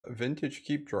Vintage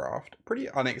Cube Draft. Pretty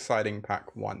unexciting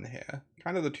pack 1 here.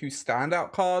 Kind of the two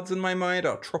standout cards in my mind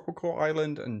are Tropical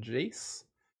Island and Jace.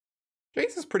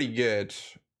 Jace is pretty good,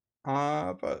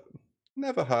 but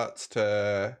never hurts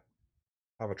to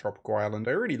have a Tropical Island.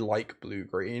 I really like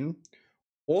blue-green.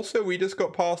 Also, we just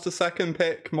got past a second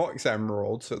pick Mox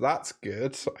Emerald, so that's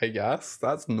good, I guess.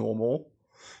 That's normal.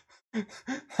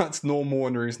 That's normal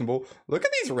and reasonable. Look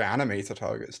at these reanimator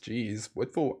targets, jeez.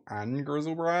 Woodfall and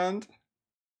Grizzlebrand.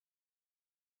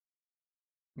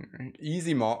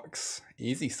 Easy Mox,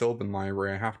 easy Sylvan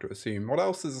Library, I have to assume. What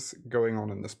else is going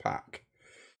on in this pack?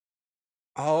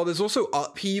 Oh, there's also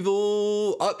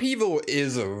Upheaval. Upheaval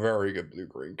is a very good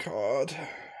blue-green card.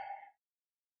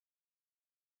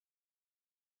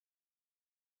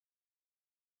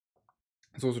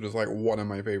 It's also just like one of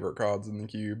my favorite cards in the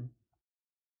cube.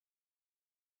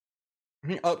 I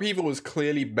think Upheaval is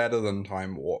clearly better than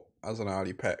Time Warp as an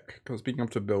early pick, because being able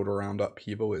to build around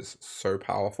Upheaval is so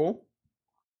powerful.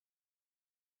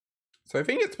 So I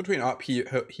think it's between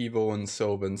Upheaval and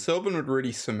Sylvan. Sylvan would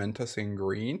really cement us in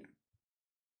green.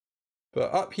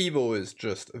 But Upheaval is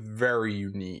just a very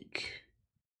unique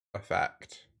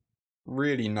effect.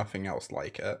 Really nothing else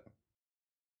like it.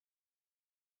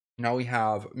 Now we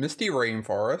have Misty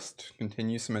Rainforest,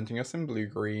 continue cementing us in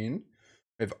blue-green.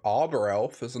 We have Arbor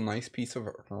Elf as a nice piece of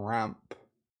ramp.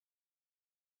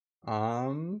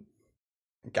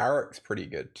 Garruk's pretty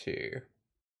good too.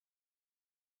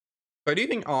 I do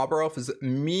think Arbor Elf is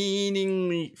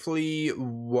meaningfully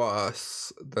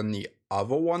worse than the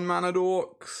other 1-mana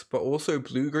dorks, but also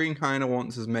blue-green kind of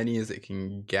wants as many as it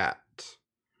can get.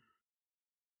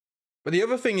 But the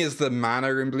other thing is the mana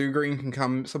in blue-green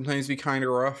can sometimes be kind of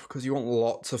rough, because you want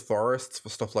lots of forests for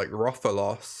stuff like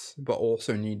Rothalos, but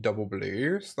also need double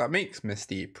blue, so that makes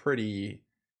Misty pretty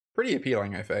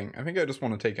appealing, I think. I think I just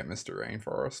want to take it Mr.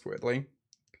 Rainforest, weirdly.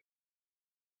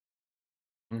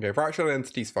 Okay, Fractured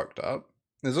Identity's fucked up.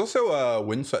 There's also a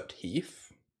Windswept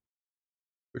Heath,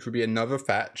 which would be another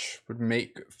fetch, would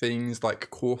make things like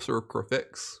Courser of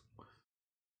Griffix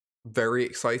very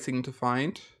exciting to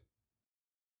find.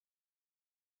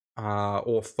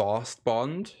 Or Fast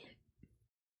Bond.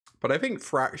 But I think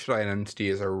Fractured Identity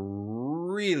is a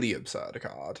really absurd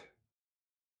card.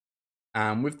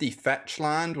 And with the fetch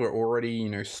land, we're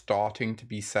already, starting to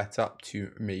be set up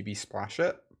to maybe splash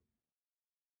it.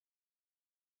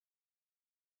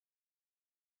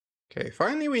 Okay,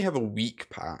 finally we have a weak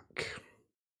pack.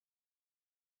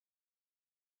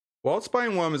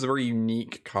 Wildspine Worm is a very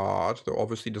unique card that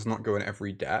obviously does not go in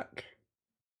every deck.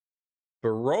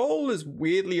 Baroll is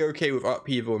weirdly okay with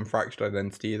Upheaval and Fractured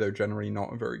Identity, though generally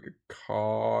not a very good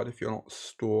card if you're not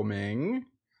storming.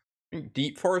 I think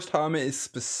Deep Forest Hermit is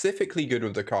specifically good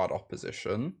with the card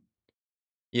opposition.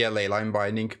 Yeah, Leyline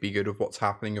Binding could be good with what's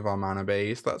happening with our mana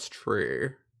base, that's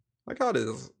true. That card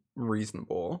is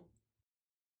reasonable.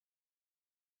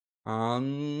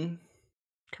 Kind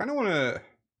of want to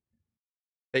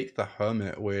take the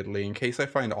Hermit, weirdly, in case I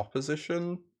find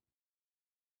opposition.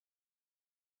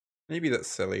 Maybe that's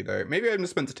silly, though. Maybe I'm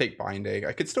just meant to take Binding.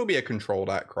 I could still be a control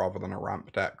deck rather than a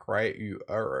ramp deck, right? You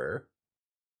Uro.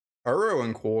 Uro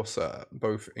and Corsa,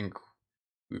 both in...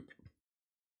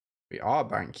 We are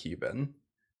Bank Cuban.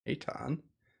 A turn.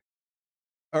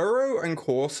 Uro and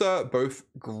Corsa, both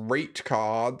great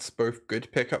cards, both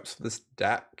good pickups for this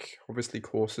deck. Obviously,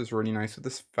 Corsa's really nice with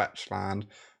this fetch land,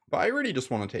 but I really just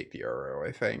want to take the Uro,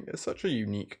 I think. It's such a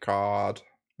unique card.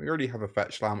 We already have a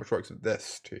fetch land which works with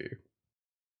this, too.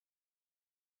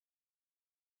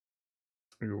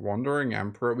 Ooh, Wandering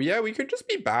Emperor. Yeah, we could just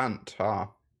be Bant, huh?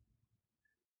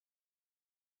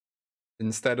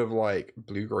 Instead of, like,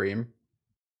 blue-green.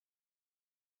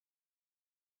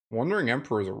 Wandering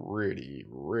Emperor is a really,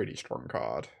 really strong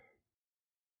card.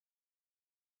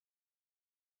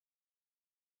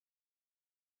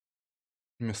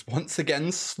 Miss once again,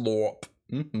 Slorp.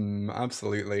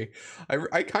 Absolutely.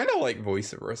 I kind of like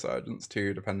Voice of Resurgence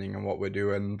too, depending on what we're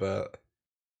doing, but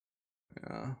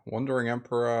yeah, Wandering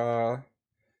Emperor.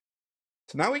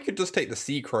 So now we could just take the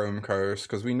Seachrome Coast,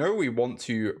 because we know we want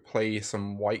to play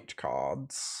some white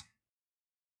cards.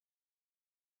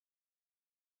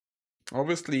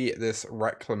 Obviously, this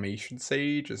Reclamation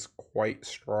Sage is quite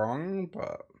strong,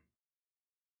 but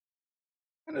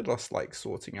I kind of just like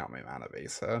sorting out my mana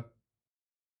base here.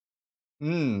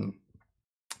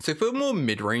 So if we're more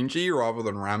mid-rangey rather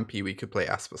than rampy, we could play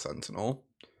Esper Sentinel.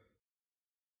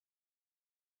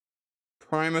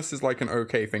 Primus is like an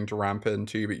okay thing to ramp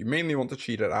into, but you mainly want to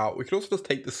cheat it out. We could also just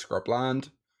take the Scrubland.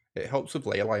 It helps with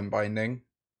Leyline Binding.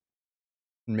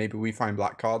 And maybe we find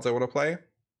black cards I want to play.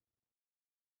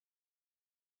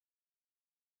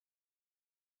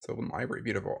 Sylvan Library,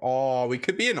 beautiful. Oh, we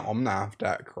could be an Omnath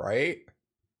deck, right?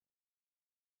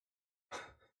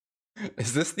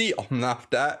 Is this the Omnath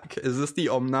deck? Is this the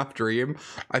Omnath dream?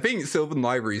 I think Sylvan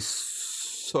Library is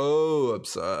so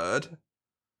absurd.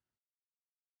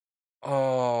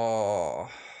 Oh,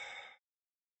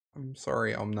 I'm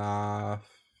sorry, Omnath.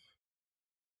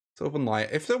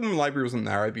 If Sylvan Library wasn't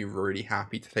there, I'd be really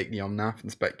happy to take the Omnath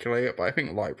and speculate, but I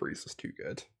think Library's just too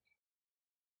good.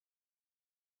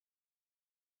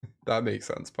 That makes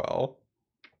sense, pal.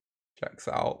 Checks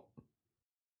out.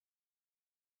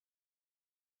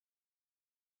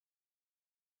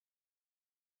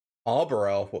 Arbor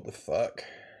Elf, what the fuck?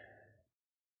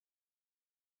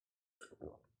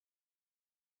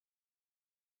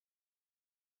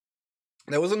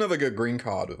 There was another good green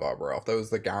card with Arbor Elf. There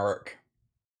was the Garruk.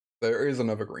 There is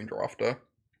another green drafter.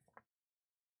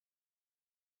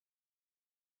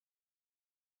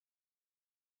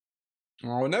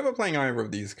 Oh, we're never playing either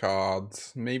of these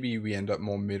cards. Maybe we end up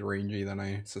more mid-rangey than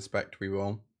I suspect we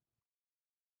will.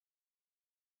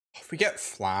 If we get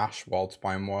Flash,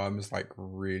 Wildspine Worm is like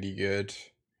really good.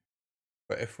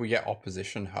 But if we get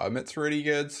Opposition Hermit's really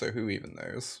good, so who even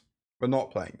knows? We're not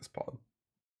playing this pod.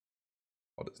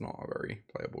 Pod is not a very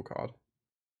playable card.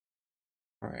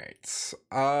 Alright.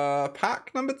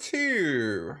 Pack number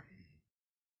 2.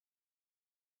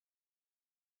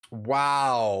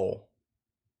 Wow.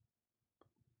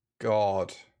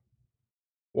 God.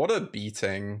 What a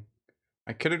beating.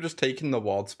 I could have just taken the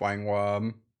Wildspine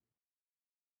Worm.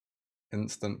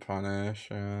 Instant punish,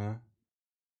 yeah.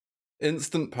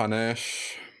 Instant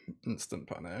punish. Instant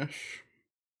punish.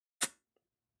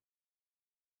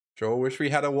 Sure wish we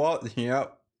had a what?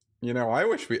 Yep. You know, I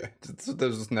wish we...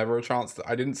 There's just never a chance that...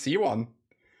 I didn't see one.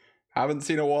 Haven't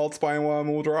seen a Wildspine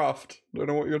Worm all draft. Don't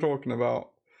know what you're talking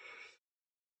about.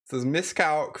 It says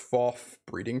Miscalc, Foth,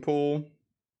 Breeding Pool.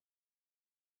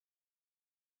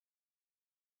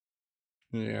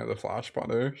 Yeah, the Flash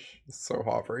punish. It's so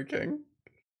heartbreaking.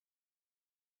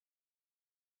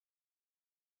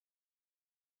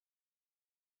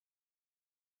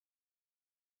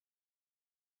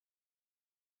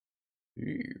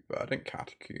 Ooh, Verdant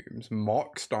Catacombs.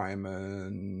 Mox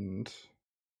Diamond.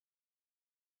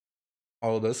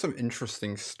 Oh, there's some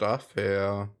interesting stuff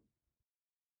here.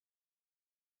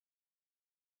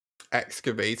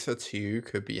 Excavator 2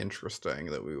 could be interesting,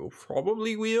 that we will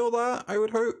probably wheel that, I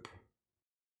would hope.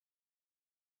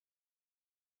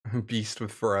 Beast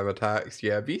with forever text.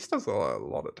 Yeah, Beast has a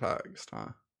lot of text, huh?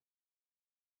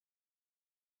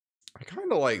 I kind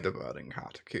of like the Verdant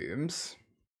Catacombs.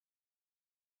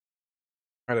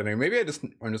 I don't know, maybe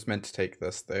I'm just meant to take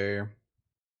this though.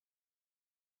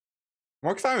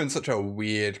 Mox Diamond's such a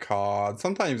weird card.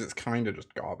 Sometimes it's kind of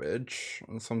just garbage,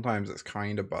 and sometimes it's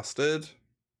kind of busted.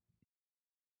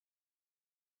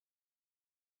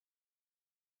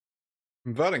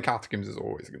 Verdant Catacombs is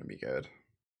always going to be good.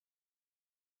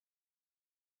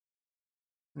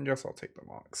 I guess I'll take the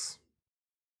Mox.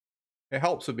 It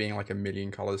helps with being like a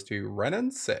million colors too.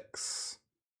 Renin 6.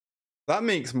 That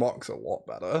makes Mox a lot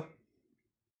better.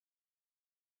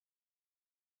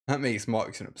 That makes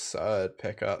Mox an absurd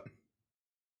pickup.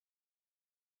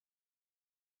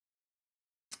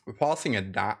 We're passing a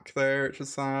DAC there, which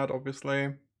is sad,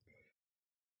 obviously.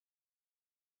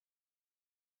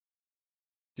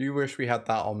 Do wish we had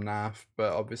that Omnath,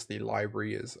 but obviously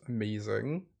Library is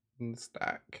amazing in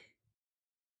stack.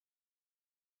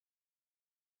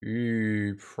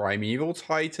 Ooh, Primeval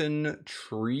Titan,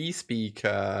 Tree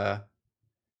Speaker,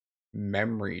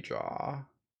 Memory Jar.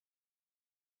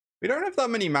 We don't have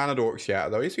that many Mana Dorks yet,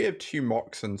 though. At least we have 2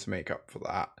 Moxen to make up for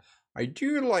that. I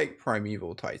do like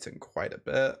Primeval Titan quite a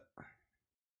bit.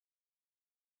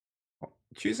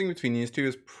 Choosing between these two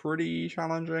is pretty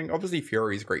challenging. Obviously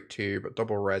Fury's great too, but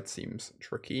double red seems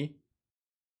tricky.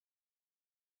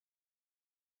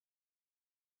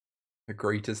 The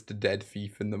greatest dead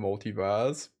thief in the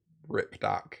multiverse. Rip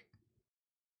Dak.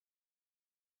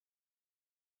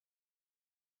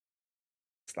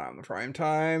 Slam the prime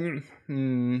time.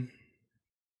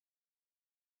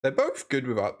 They're both good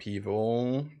with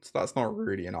upheaval, so that's not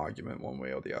really an argument one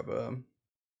way or the other.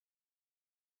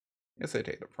 I guess I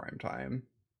take the prime time.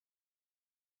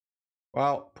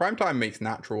 Well, prime time makes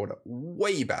natural order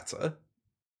way better.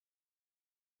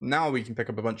 Now we can pick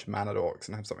up a bunch of Mana Dorks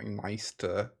and have something nice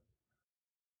to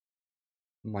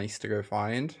go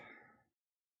find.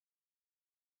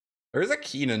 There is a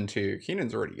Keenan too.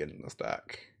 Keenan's already good in this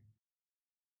deck.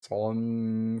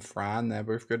 Solemn, Fran, they're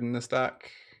both good in this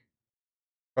deck.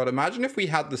 God, imagine if we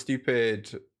had the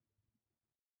stupid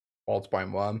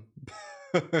Wildspine Worm.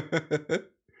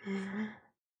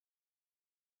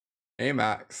 Hey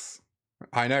Max.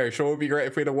 I know, sure would be great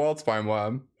if we had a Worldspine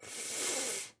Worm.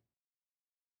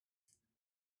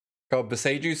 God,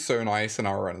 Boseju's so nice in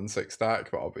our run and 6 deck,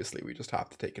 but obviously we just have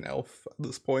to take an elf at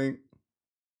this point.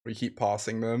 We keep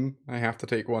passing them. I have to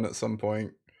take one at some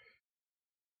point.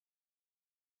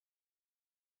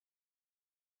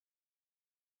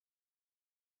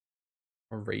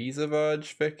 A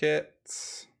Razorverge Thicket.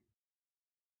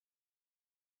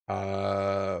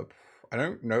 I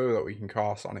don't know that we can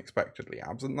cast Unexpectedly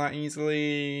Absent that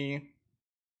easily.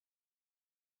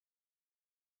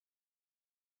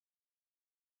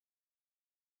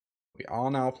 We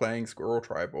are now playing Squirrel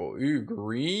Tribal. Ooh,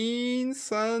 Green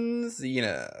Sun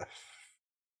Zenith.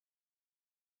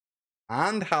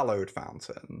 And Hallowed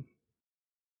Fountain.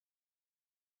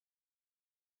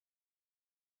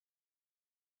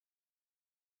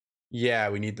 Yeah,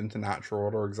 we need them to natural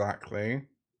order, exactly.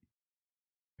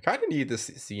 I kind of need this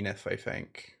Zenith, I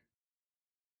think.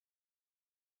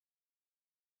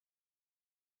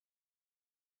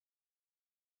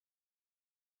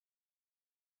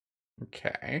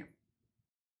 Okay.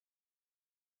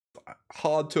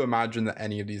 Hard to imagine that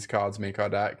any of these cards make our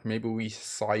deck. Maybe we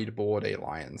sideboard a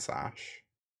Lion Sash.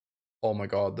 Oh my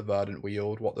god, the Verdant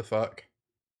Wield, what the fuck?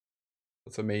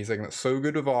 That's amazing. That's so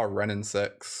good with our Ren and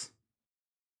 6.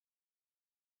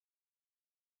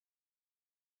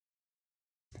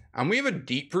 And we have a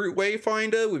Deeproot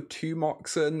Wayfinder with 2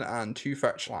 Moxen and 2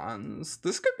 fetch lands.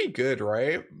 This could be good,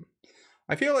 right?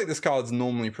 I feel like this card's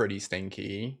normally pretty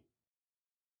stinky.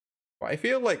 But I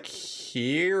feel like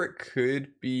here it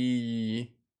could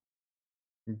be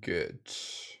good.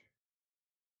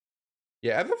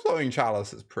 Yeah, Everflowing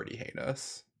Chalice is pretty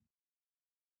heinous.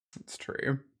 It's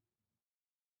true.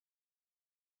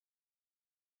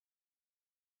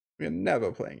 We're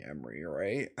never playing Emery,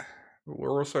 right? But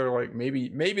we're also like, maybe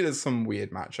there's some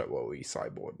weird matchup where we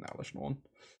sideboard an Elesh Norn.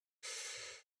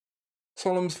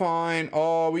 Solemn's fine.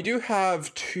 Oh, we do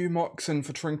have 2 Moxen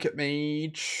for Trinket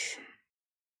Mage.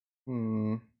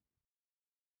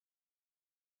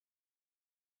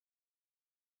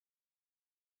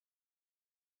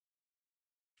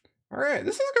 Alright,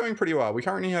 this is going pretty well. We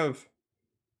currently have...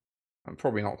 I'm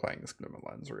probably not playing this Glimmer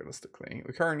Lens, realistically.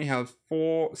 We currently have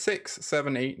 4, 6,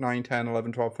 7, 8, 9, 10,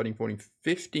 11, 12, 13, 14,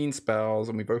 15 spells,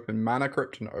 and we've opened Mana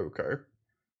Crypt and Oko.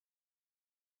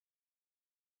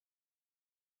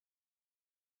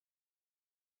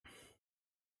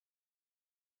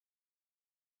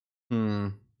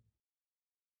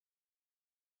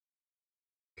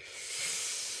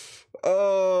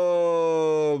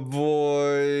 Oh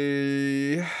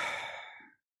boy.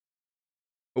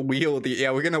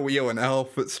 Yeah, we're gonna wheel an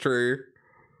elf, it's true.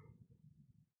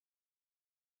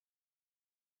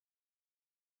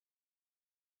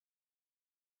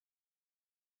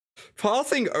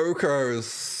 Passing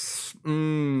Okos.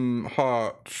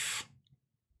 Hurts.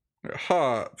 It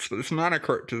hurts. This Mana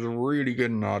Crypt is really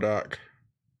good in our deck.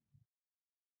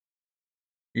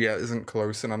 Yeah, it isn't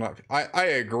close enough. I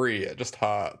agree, it just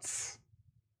hurts.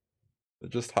 It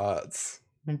just hurts.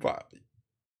 But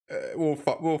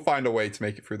we'll find a way to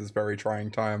make it through this very trying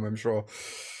time, I'm sure.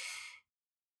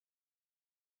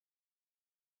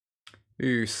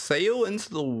 Ooh, Sail into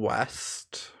the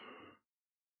West.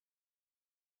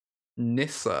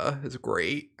 Nissa is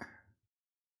great.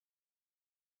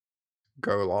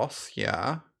 Golos,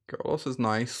 yeah. Golos is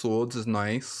nice. Swords is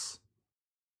nice.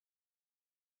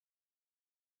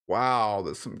 Wow,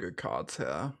 there's some good cards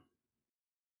here.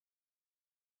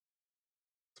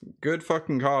 Some good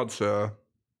fucking cards here.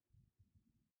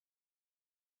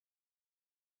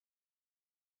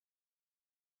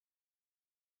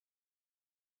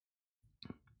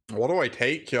 What do I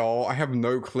take, y'all? I have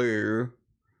no clue.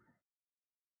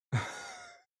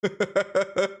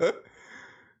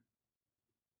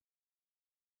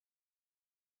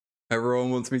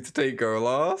 Everyone wants me to take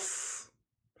Golos.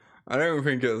 I don't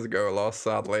think it's Golos,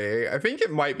 sadly. I think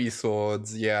it might be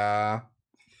Swords, yeah.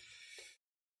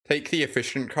 Take the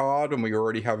efficient card when we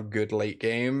already have good late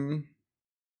game.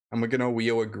 And we're gonna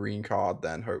wheel a green card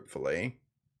then, hopefully.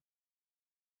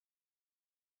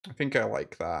 I think I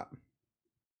like that.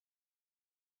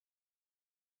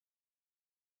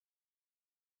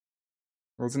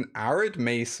 There's an Arid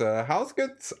Mesa. How's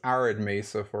good's Arid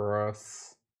Mesa for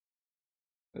us?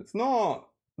 It's not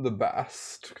the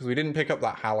best, because we didn't pick up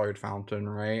that Hallowed Fountain,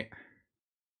 right?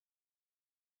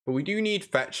 But we do need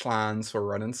fetch lands for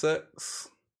run and 6.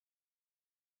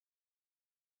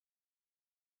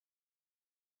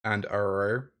 And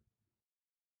Uro.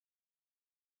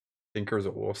 Thinker's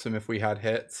awesome if we had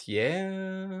hits.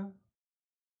 Yeah.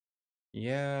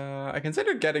 Yeah. I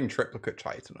considered getting Triplicate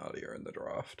Titan earlier in the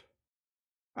draft.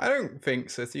 I don't think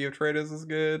City of Traders is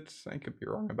good. I could be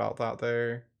wrong about that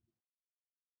though.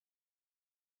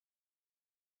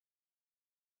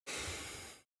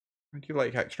 I do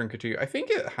like Hexdrinker too. I think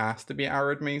it has to be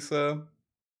Arid Mesa.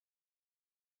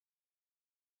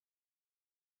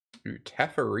 Ooh,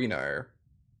 Teferino.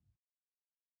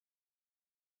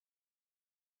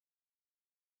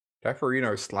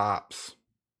 Teferino slaps.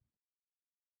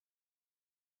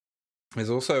 There's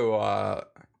also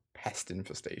Pest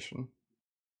Infestation.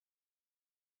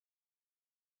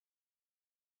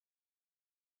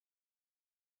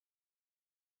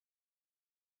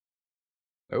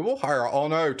 Noble Hire. Oh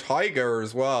no, Tiger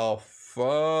as well.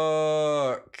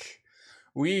 Fuck.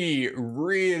 We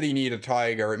really need a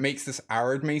Tiger. It makes this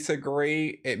Arid Mesa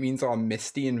great. It means our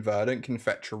Misty and Verdant can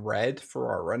fetch red for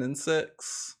our run in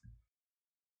 6.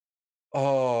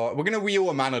 Oh, we're going to wheel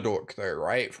a Mana Dork though,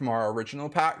 right? From our original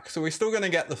pack. So we're still going to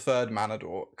get the 3rd Mana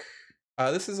Dork.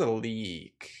 This is a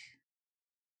leak.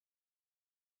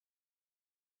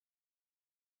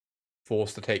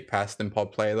 Forced to take Pest in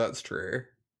pod play, that's true.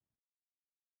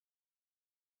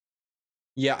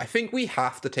 Yeah, I think we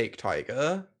have to take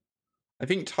Tiger. I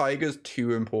think Tiger's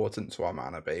too important to our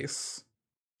mana base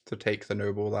to take the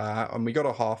Noble there. And we got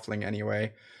a Halfling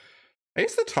anyway. I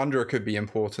guess the Tundra could be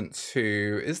important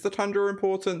too. Is the Tundra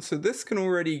important? So this can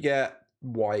already get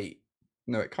white.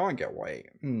 No, it can't get white.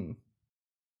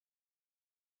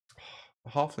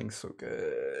 Halfling's so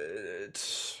good.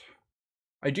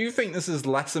 I do think this is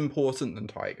less important than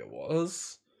Tiger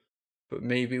was. But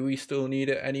maybe we still need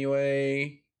it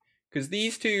anyway. Because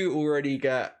these two already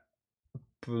get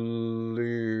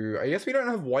blue. I guess we don't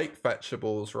have white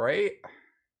fetchables, right?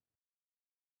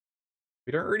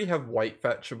 We don't really have white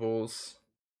fetchables.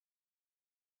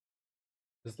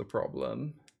 Is the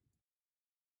problem.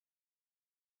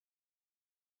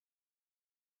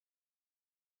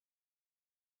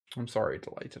 I'm sorry,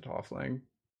 Delighted Halfling.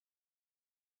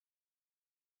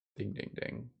 Ding, ding,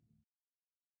 ding.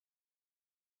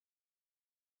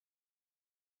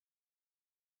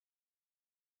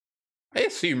 I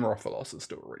assume Rothhalos is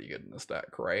still really good in this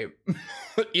deck, right?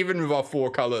 Even with our 4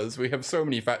 colors, we have so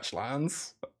many fetch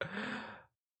lands.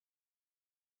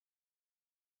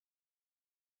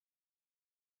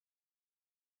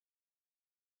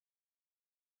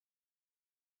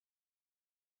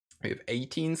 We have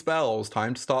 18 spells.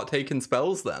 Time to start taking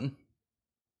spells then.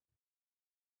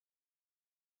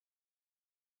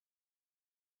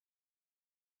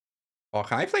 Oh,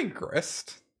 can I play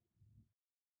Grist?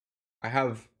 I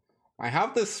have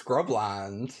this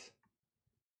Scrubland.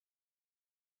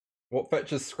 What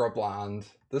fetches Scrubland?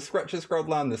 This fetches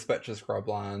Scrubland, this fetches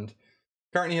Scrubland.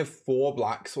 Currently have 4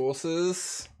 black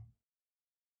sources.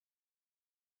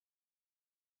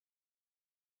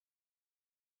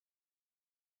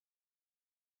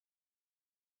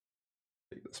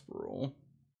 Take this Brawl.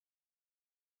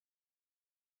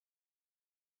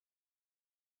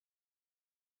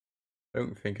 I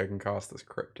don't think I can cast this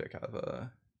Cryptic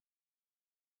ever.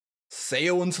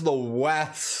 Sail into the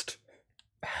West!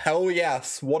 Hell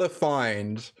yes, what a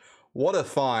find. What a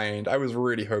find. I was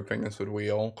really hoping this would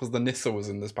wheel, because the Nissa was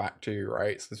in this pack too,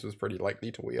 right? So this was pretty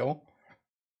likely to wheel.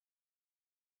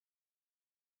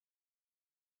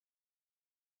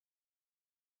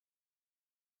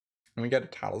 And we get a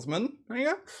Talisman, I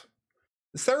guess?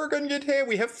 Is Saragon good here?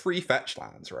 We have 3 fetch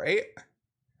lands, right?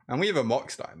 And we have a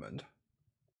Mox Diamond.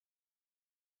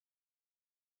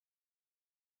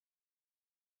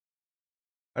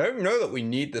 I don't know that we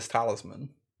need this Talisman.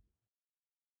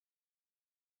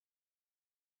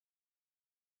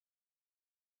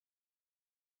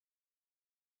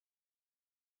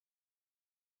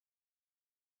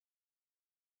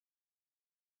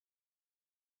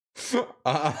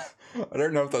 I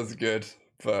don't know if that's good,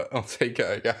 but I'll take it,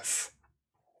 I guess.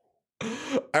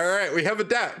 Alright, we have a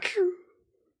deck.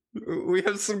 We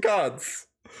have some cards.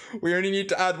 We only need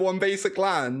to add 1 basic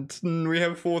land, and we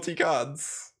have 40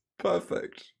 cards.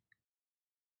 Perfect.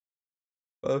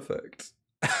 Perfect.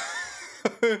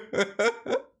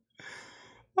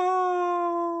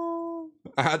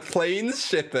 Add planes,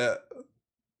 ship it.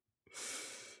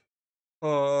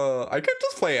 I could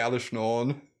just play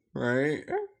Alishnorn, right?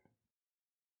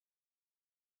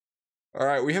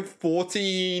 Alright, we have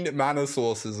 14 mana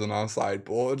sources on our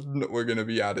sideboard that we're going to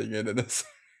be adding in a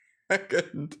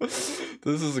second.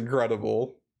 This is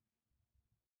incredible.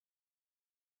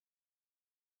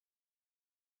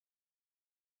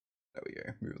 There we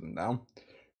go, move them down.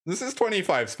 This is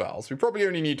 25 spells. We probably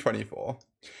only need 24.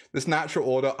 This Natural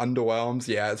Order underwhelms.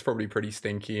 Yeah, it's probably pretty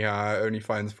stinky. It only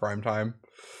finds prime time.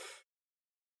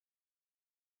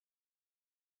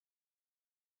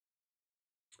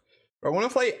 I want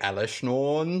to play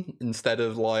Elishnorn instead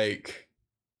of like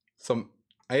some.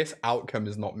 I guess Outcome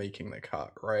is not making the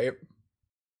cut, right?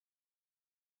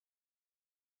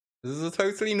 This is a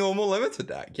totally normal limited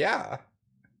deck, yeah.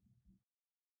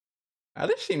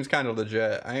 Elish seems kind of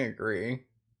legit, I agree.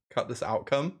 Cut this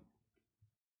Outcome.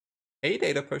 A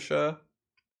Data Pusher.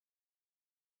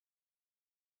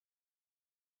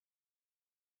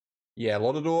 Yeah, a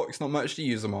lot of dorks, not much to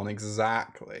use them on,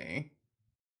 exactly.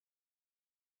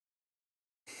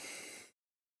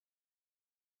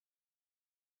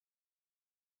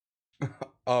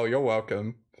 Oh, you're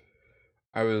welcome.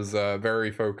 I was very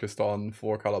focused on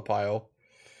 4-color pile.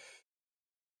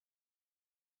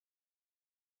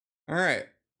 Alright.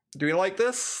 Do we like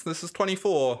this? This is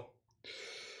 24.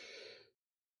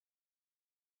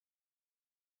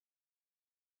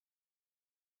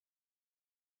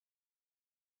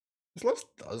 This list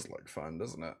does look fun,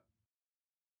 doesn't it?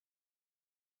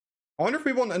 I wonder if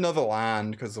we want another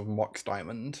land because of Mox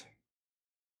Diamond.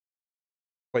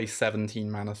 Play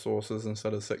 17 mana sources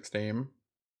instead of 16.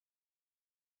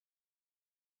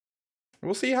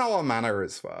 We'll see how our mana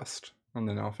is first, and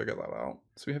then I'll figure that out.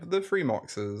 So we have the free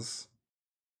Moxes.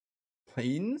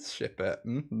 Planes? Ship it.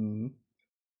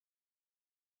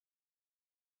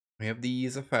 We have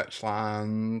these fetch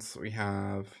lands. We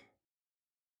have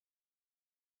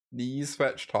these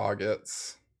fetch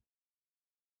targets.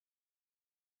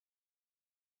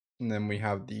 And then we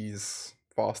have these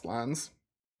fast lands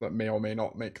that may or may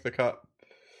not make the cut.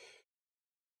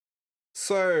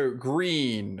 So,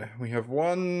 green. We have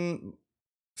one.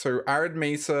 So, Arid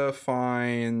Mesa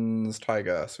finds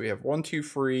Tiger. So, we have 1, 2,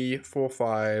 3, 4,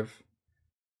 5,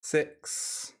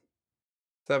 6,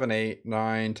 7, 8,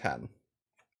 9, 10.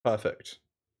 Perfect.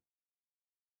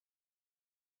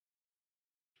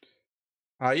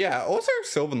 Yeah, also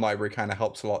Sylvan Library kind of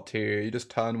helps a lot too. You just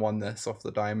turn one this off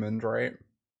the diamond, right?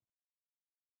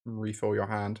 Refill your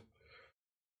hand.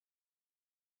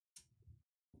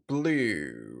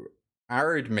 Blue.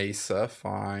 Arid Mesa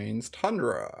finds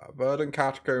Tundra. Verdant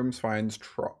Catacombs finds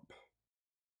Trop.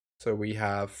 So we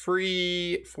have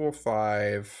 3, 4,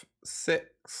 5,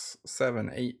 6,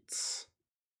 7, 8,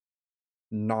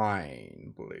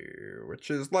 9 blue,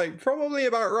 which is like probably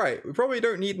about right. We probably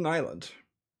don't need an island.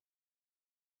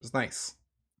 It's nice.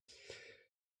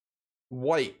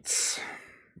 White.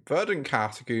 Verdant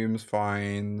Catacombs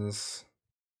finds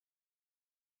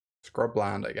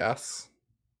Scrubland, I guess.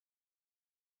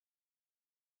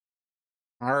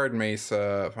 Arid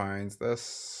Mesa finds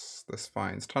this. This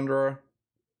finds Tundra.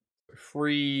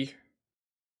 3,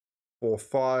 4,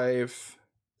 5,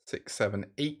 6, 7,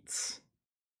 8.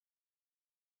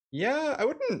 Yeah, I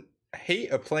wouldn't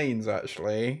hate a planes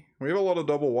actually. We have a lot of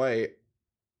double white.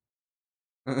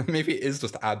 Maybe it is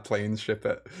just add planes, ship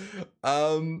it.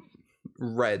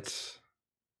 Red.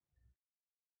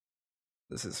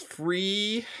 This is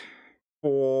 3,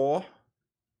 4,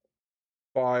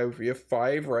 5. We have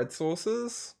 5 red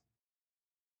sources.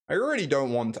 I already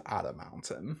don't want to add a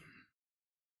mountain.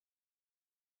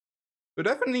 We're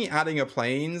definitely adding a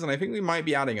plains, and I think we might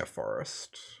be adding a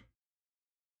forest.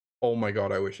 Oh my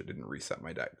god, I wish it didn't reset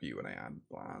my deck view when I add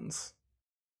lands.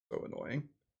 So annoying.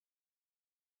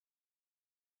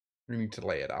 We need to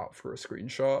lay it out for a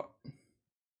screenshot.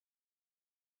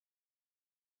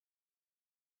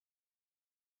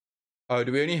 Oh,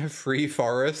 do we only have 3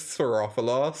 forests for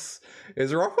Rofalos?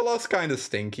 Is Rofalos kind of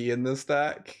stinky in this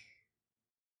deck?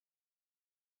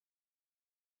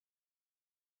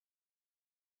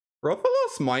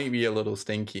 Rofalos might be a little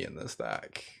stinky in this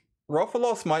deck.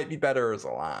 Rofalos might be better as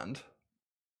a land.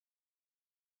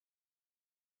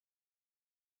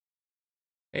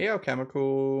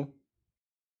 Chemical.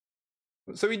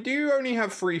 So we do only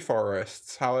have 3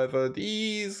 forests. However,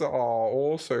 these are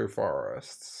also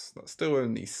forests. That's still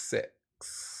only 6.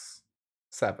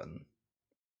 7.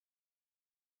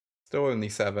 Still only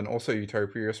 7. Also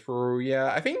Utopia Sprawl.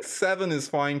 Yeah, I think 7 is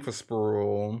fine for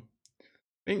Sprawl.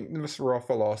 I think this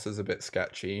Rofalos is a bit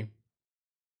sketchy.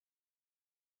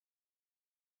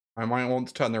 I might want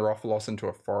to turn the Rofalos into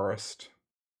a forest.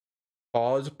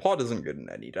 Pod isn't good in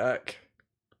any deck.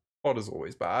 Pod is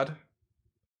always bad.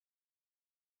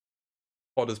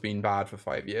 Pod has been bad for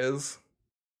 5 years.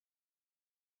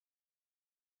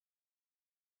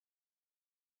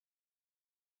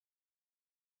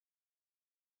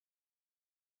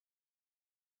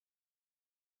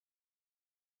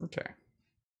 Okay.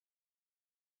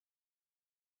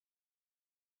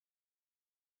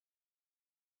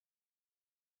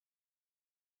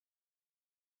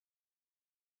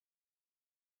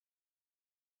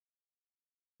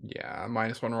 Yeah,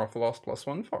 -1 Rofalos,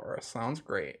 +1 forest. Sounds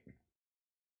great.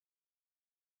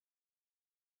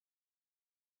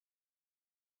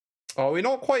 Oh, we're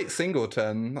not quite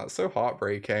Singleton. That's so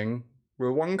heartbreaking.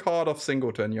 We're one card off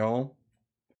Singleton, y'all.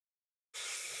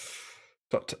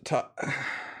 Tut, tut, tut.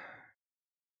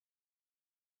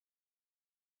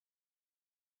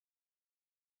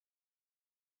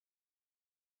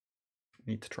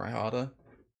 Need to try harder.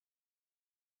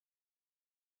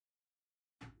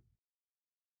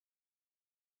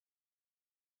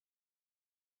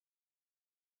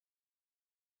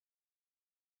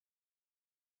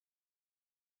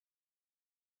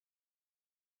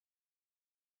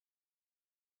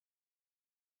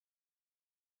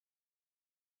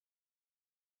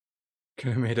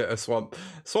 Could have made it a swamp.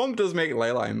 Swamp does make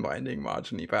Leyline Binding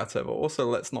marginally better, but also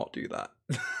let's not do that.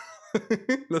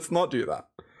 Let's not do that.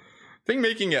 I think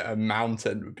making it a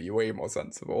mountain would be way more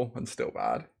sensible and still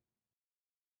bad.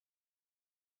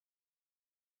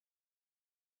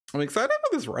 I'm excited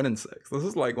for this Wrenn and 6. This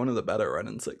is like one of the better Wrenn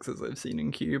and 6s I've seen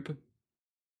in Cube.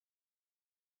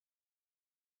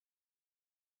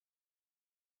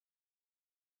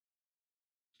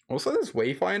 Also, this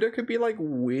Wayfinder could be like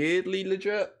weirdly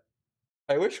legit.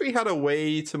 I wish we had a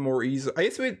way to more easily. I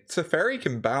guess Teferi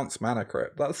can bounce Mana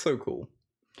Crypt. That's so cool.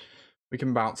 We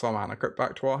can bounce our Mana Crypt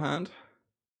back to our hand.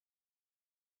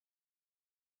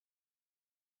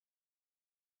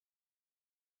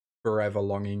 Forever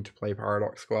longing to play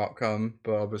Paradoxical Outcome,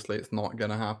 but obviously it's not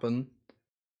gonna happen.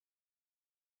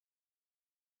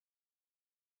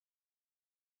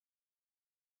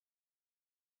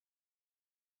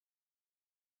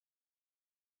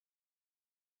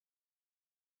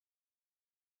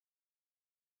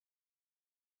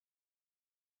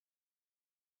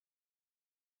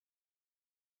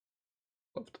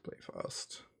 Love to play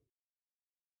first.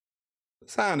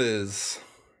 This hand is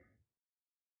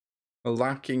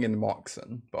lacking in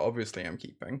Moxen, but obviously I'm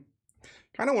keeping.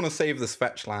 Kind of want to save this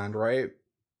fetch land, right?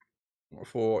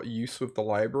 For use with the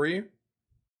library.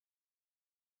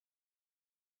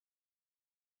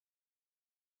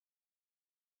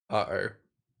 Uh-oh.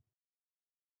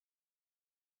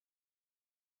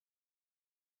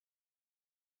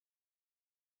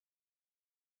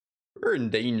 We're in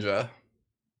danger.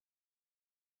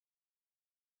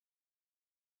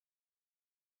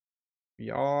 We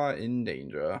are in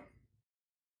danger.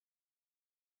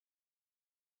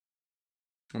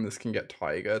 And this can get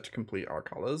Tiger to complete our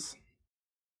colors.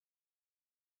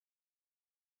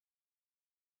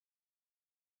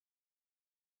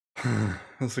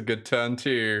 That's a good turn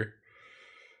too.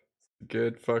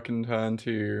 Good fucking turn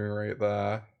too, right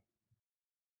there.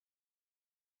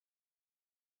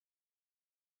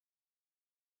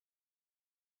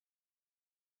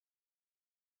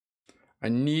 I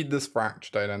need this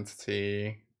fractured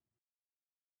identity.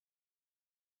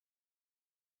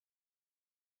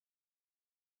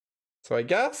 So I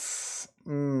guess,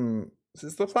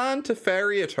 is the plan to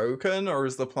ferry a token or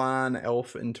is the plan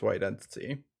elf into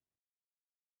identity?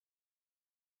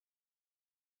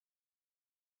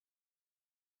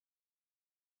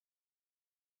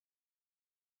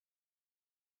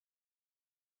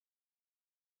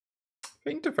 I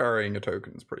think deferring a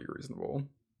token is pretty reasonable.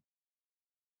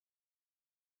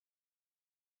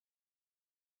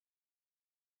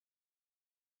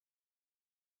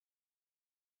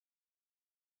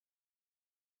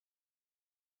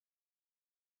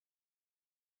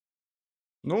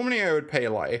 Normally I would pay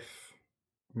life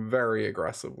very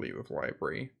aggressively with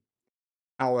library.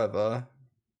 However,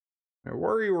 I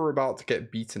worry we're about to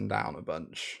get beaten down a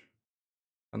bunch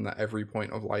and that every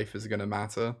point of life is going to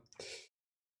matter.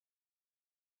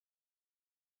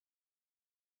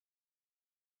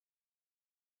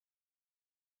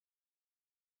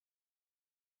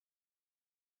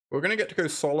 We're going to get to go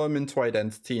Solemn into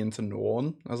Identity into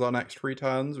Norn as our next 3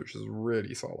 turns, which is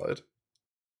really solid.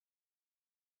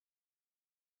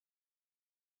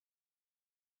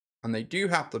 And they do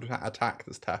have to attack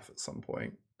this Tef at some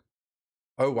point.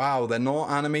 Oh wow, they're not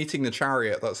animating the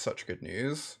Chariot. That's such good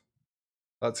news.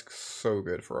 That's so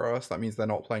good for us. That means they're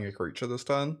not playing a creature this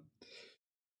turn.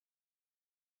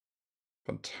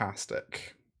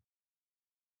 Fantastic.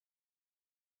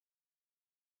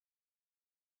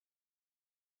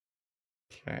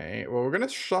 Okay, well, we're going to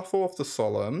shuffle off the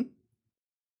Solemn.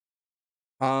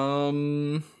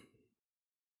 I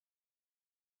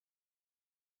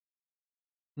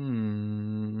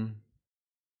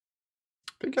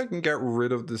think I can get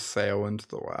rid of this Sail into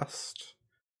the West.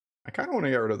 I kind of want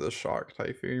to get rid of this Shark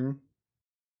Typhoon.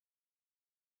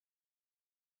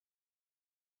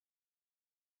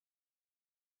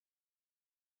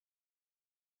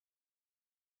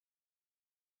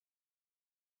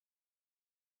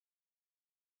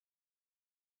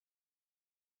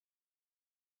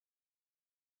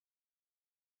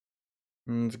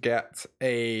 And get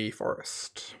a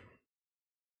forest.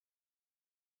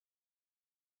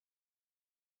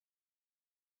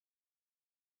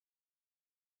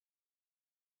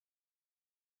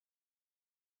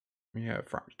 We have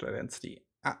Fractured Identity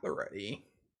at the ready.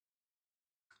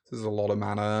 This is a lot of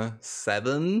mana.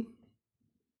 7.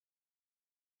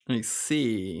 I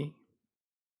see.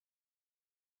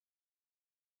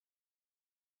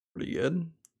 Pretty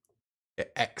good.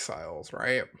 It exiles,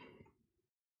 right?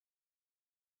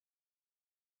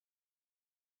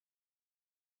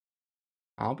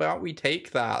 How about we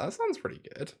take that? That sounds pretty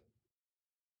good.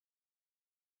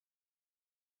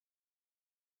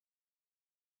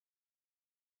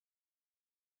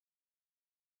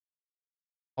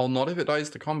 Oh, not if it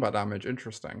dies to combat damage.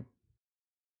 Interesting.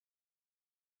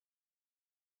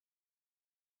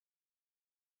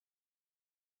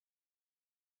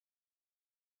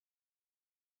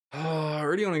 Oh, I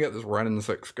really want to get this Ren and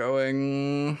 6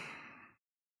 going.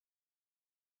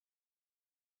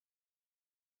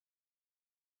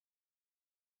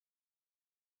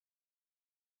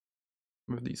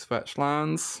 With these fetch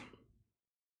lands.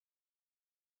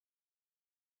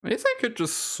 I guess I could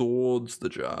just Swords the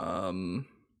Germ.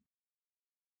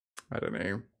 I don't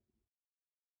know.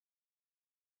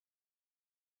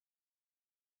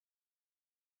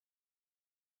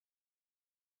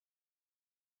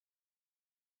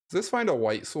 Does this find a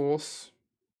white source?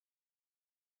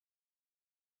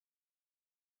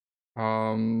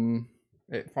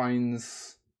 It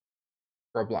finds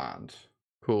Scrubland.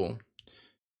 Cool.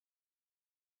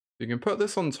 You can put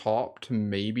this on top to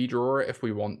maybe draw it if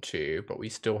we want to, but we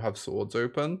still have swords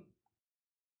open.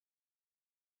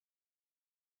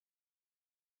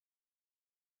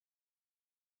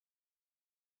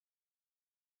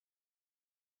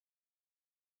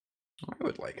 I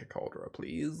would like a Cauldron,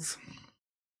 please.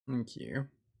 Thank you.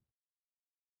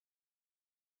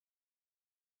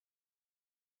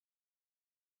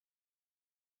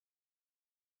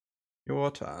 Your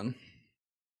turn.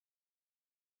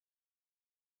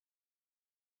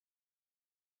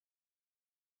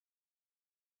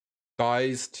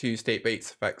 Dies to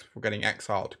state-based effects before getting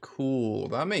exiled. Cool,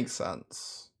 that makes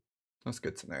sense. That's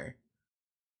good to know.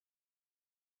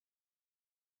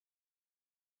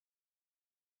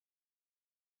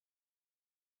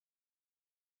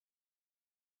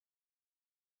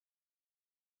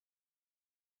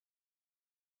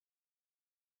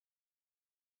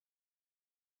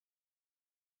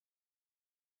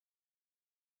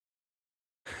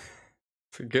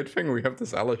 It's a good thing we have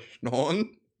this Elesh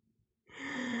Norn.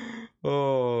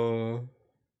 Oh.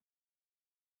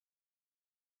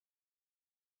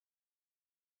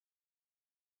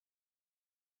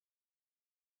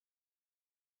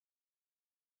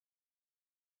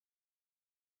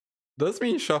 Does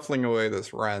mean shuffling away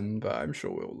this Ren, but I'm sure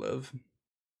we'll live.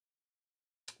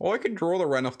 Or I could draw the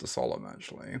Ren off the Solemn,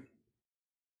 actually.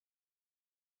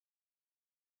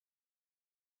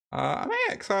 Am I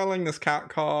exiling this cat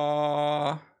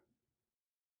car?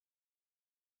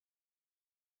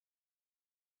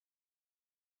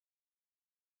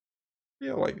 I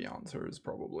feel like the answer is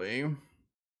probably.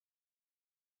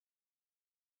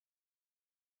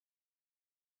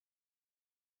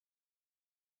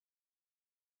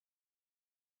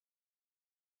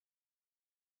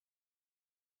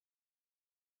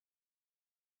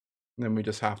 Then we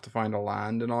just have to find a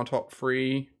land in our top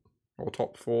 3 or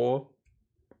top 4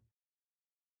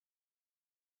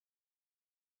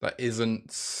 that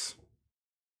isn't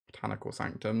Botanical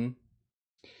Sanctum.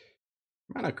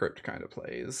 Mana Crypt kind of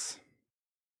plays.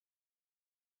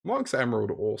 Monk's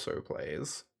Emerald also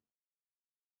plays.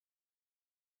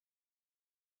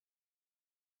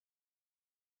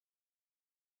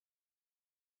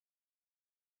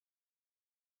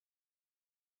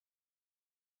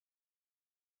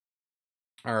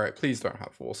 Alright, please don't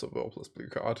have Force of Will plus blue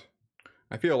card.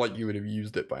 I feel like you would have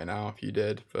used it by now if you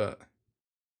did, but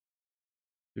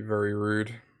you're very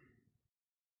rude.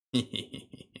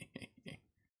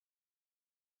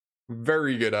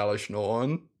 Very good, Elesh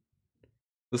Norn.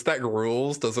 This deck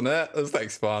rules, doesn't it? This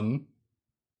deck's fun.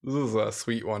 This is a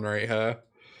sweet one right here.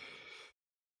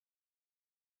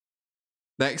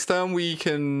 Next time we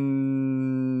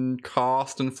can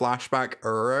cast and flashback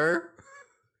Uro.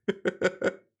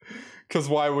 Because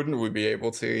why wouldn't we be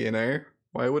able to, you know?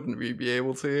 Why wouldn't we be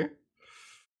able to?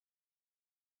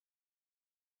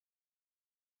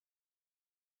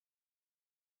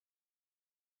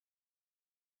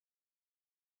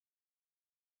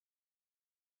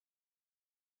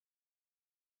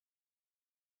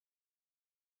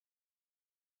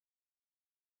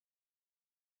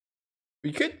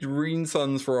 We could Green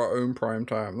Suns for our own prime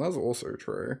time. That's also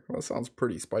true. That sounds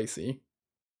pretty spicy.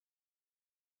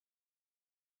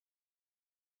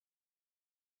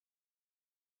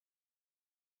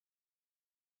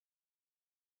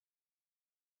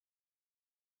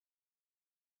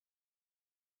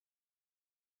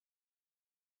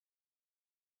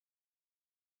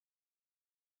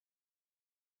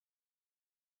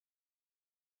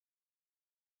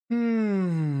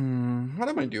 What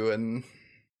am I doing?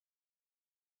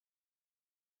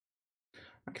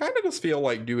 I kind of just feel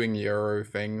like doing Euro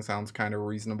thing sounds kind of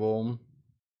reasonable.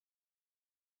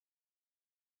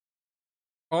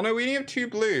 Oh no, we only have 2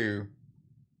 blue.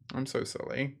 I'm so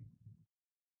silly.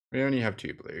 We only have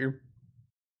 2 blue.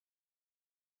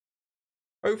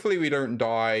 Hopefully we don't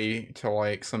die to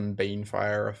like some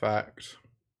Banefire effect.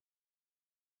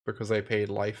 Because I paid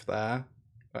life there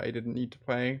that I didn't need to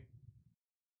pay.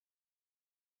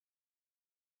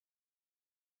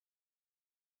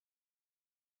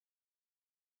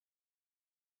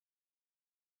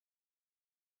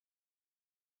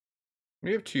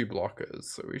 We have 2 blockers,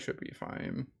 so we should be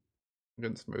fine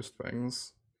against most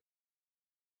things.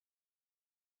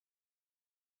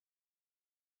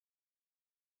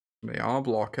 They are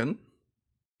blocking.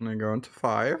 And I go into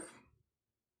 5.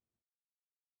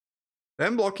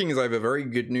 Them blocking is either very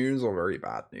good news or very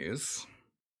bad news.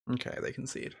 Okay, they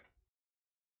concede.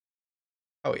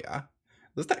 Oh yeah.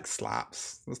 This deck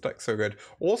slaps. This deck's so good.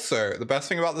 Also, the best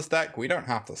thing about this deck, we don't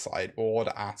have to sideboard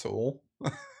at all.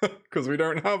 Because we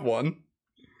don't have one.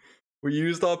 We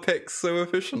used our picks so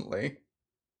efficiently.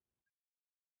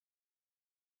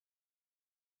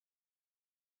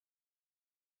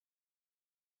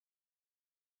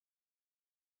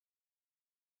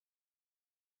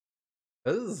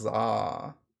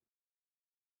 Huzzah.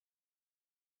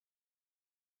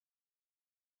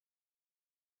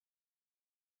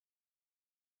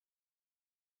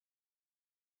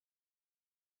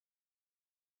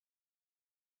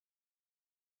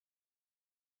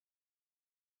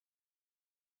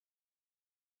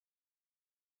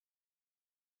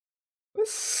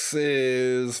 This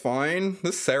is fine.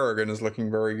 This Saragon is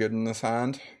looking very good in this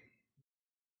hand.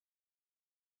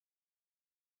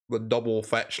 The double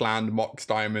fetch land Mox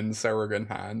Diamond Saragon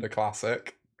hand, a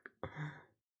classic.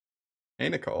 Hey,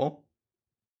 Nicole.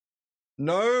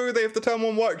 No, they have the turn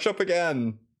 1 workshop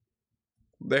again.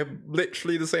 They have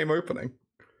literally the same opening.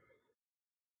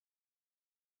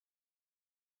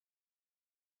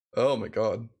 Oh my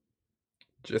god.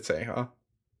 Jitte, huh?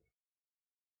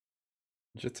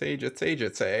 Jitte, Jitte,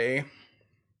 Jitte.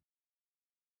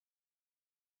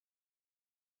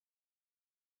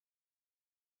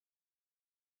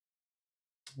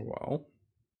 Well.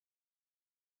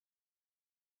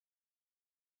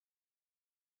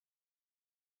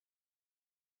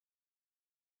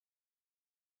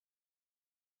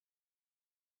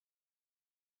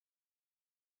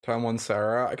 Turn 1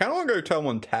 Sarah. I kind of want to go turn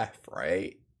 1 Tef,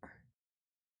 right?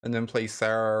 And then play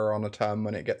Sarah on a turn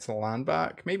when it gets the land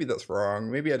back. Maybe that's wrong.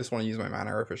 Maybe I just want to use my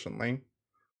mana efficiently.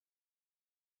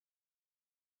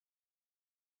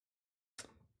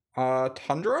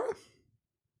 Tundra?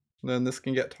 Then this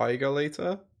can get Tiger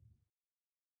later.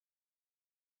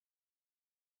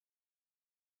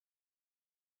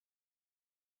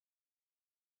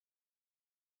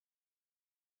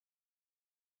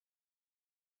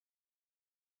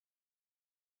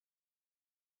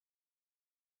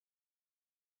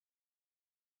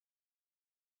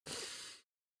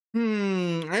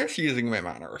 Actually using my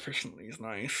mana efficiently is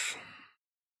nice.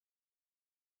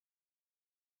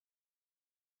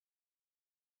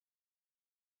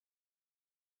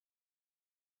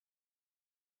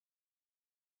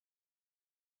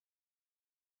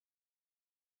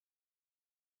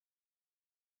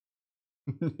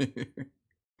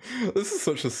 This is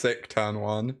such a sick turn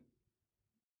 1.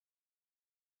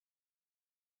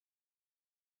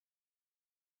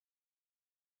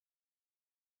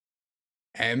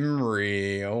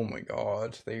 Emery, oh my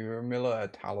god. They were Miller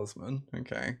Talisman.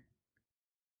 Okay.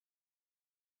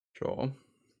 Sure.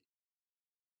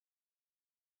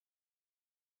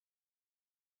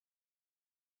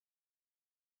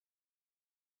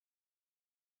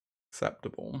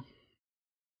 Acceptable.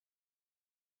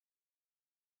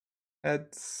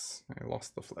 Heads. I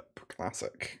lost the flip.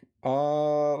 Classic.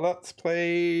 Let's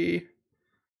play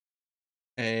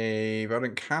a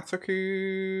Verdant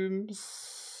Catacombs.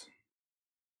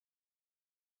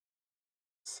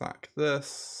 Sack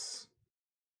this.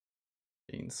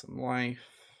 Gain some life.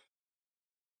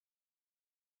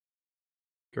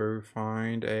 Go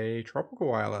find a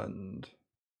tropical island.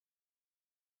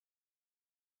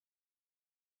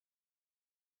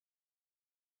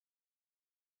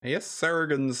 I guess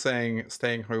Saragon's saying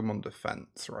staying home on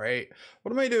defense, right?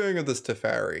 What am I doing with this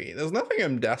Teferi? There's nothing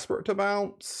I'm desperate to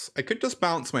bounce. I could just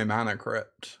bounce my mana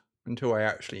crypt until I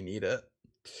actually need it.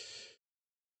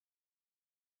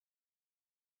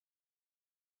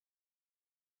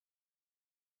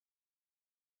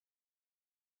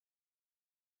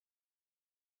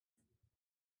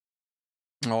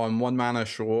 Oh, I'm 1 mana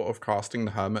short of casting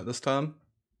the Hermit this turn.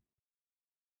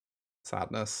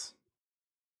 Sadness.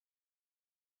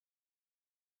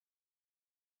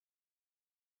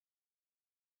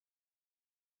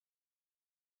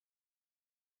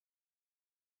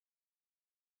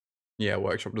 Yeah,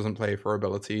 Workshop doesn't play for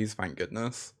abilities, thank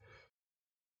goodness.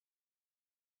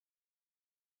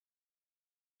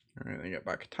 Alright, they get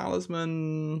back a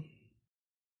Talisman.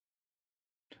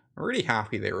 I'm really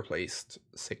happy they replaced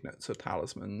Signets with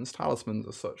Talismans. Talismans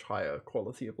are such higher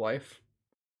quality of life.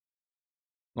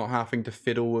 Not having to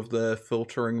fiddle with the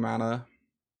filtering mana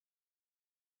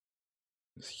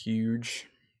is huge.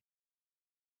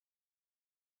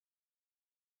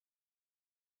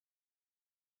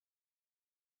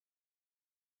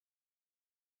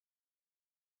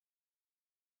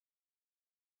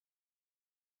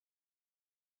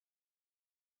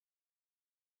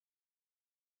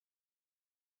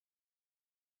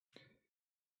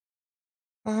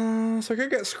 So I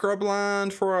could get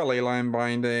Scrubland for our Leyline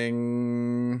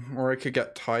Binding, or I could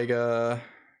get Taiga.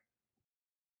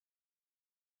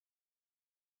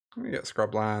 Let me get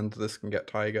Scrubland, this can get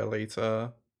Taiga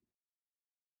later.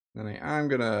 Then I am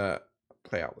gonna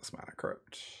play out this Mana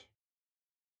Crypt.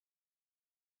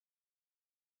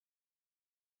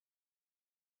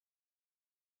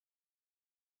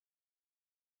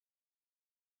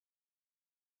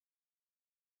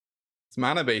 This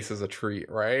mana base is a treat,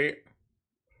 right?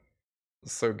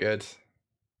 It's so good.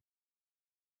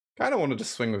 Kinda wanted to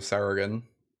swing with Saragon.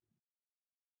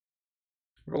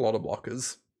 We have a lot of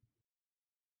blockers.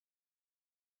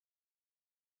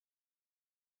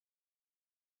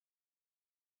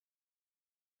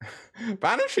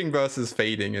 Vanishing versus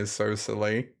Fading is so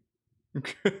silly.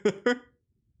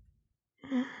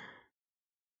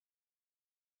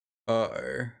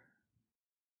 Uh-oh.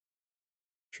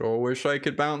 Sure wish I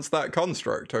could bounce that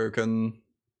Construct token.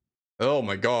 Oh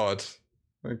my god.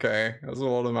 Okay, that's a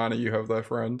lot of mana you have there,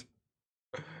 friend.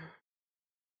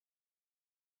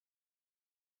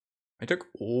 I took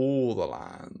all the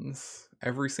lands.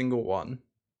 Every single one.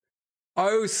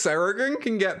 Oh, Saragon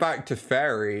can get back to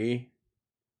Fairy.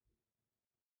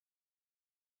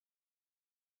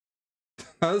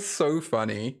 That's so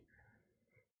funny.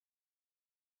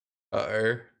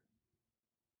 Uh-oh.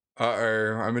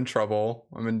 Uh-oh, I'm in trouble.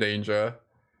 I'm in danger.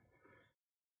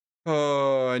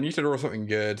 Oh, I need to draw something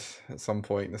good at some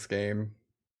point in this game.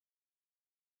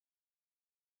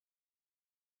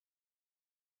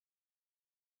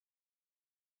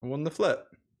 I won the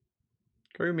flip.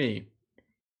 Go me.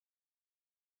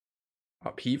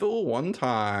 Upheaval one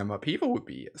time. Upheaval would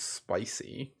be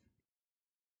spicy.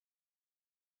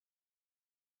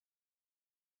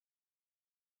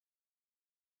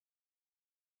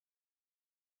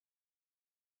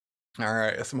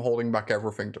 Alright, guess I'm holding back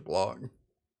everything to block.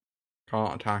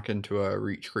 Can't attack into a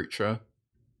reach creature.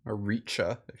 A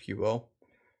reacher, if you will.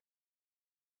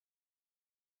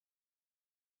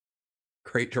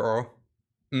 Great draw.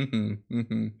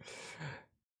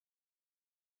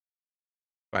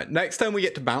 Right, next time we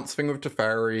get to bounce thing with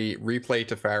Teferi, replay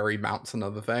Teferi, bounce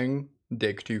another thing,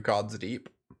 dig 2 cards deep.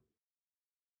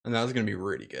 And that's gonna be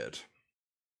really good.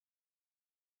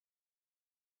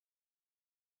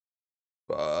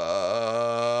 Fuck.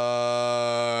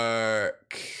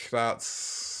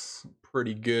 That's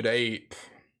pretty good ape.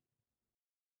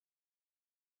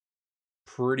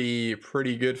 Pretty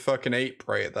good fucking ape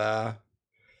right there.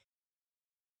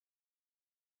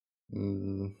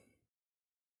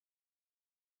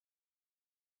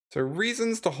 So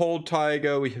reasons to hold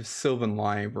Taiga, we have Sylvan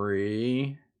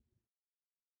Library.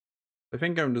 I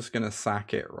think I'm just gonna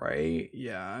sack it, right?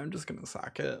 Yeah, I'm just gonna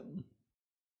sack it.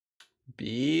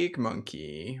 Big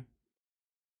monkey.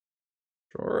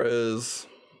 Sure is.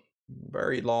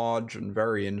 Very large and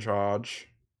very in charge.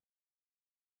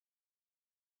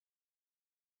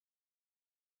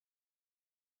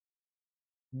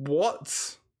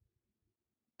 What?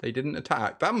 They didn't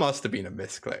attack. That must have been a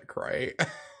misclick, right?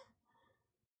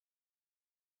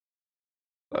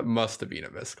 That must have been a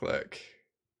misclick.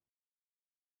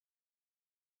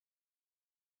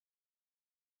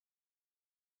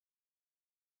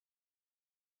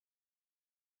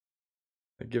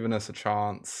 They're giving us a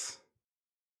chance.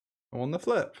 I won the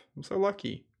flip. I'm so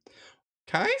lucky.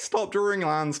 Can I stop drawing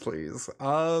lands, please?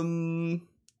 Bounce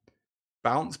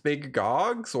big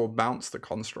Gargs or bounce the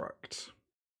construct?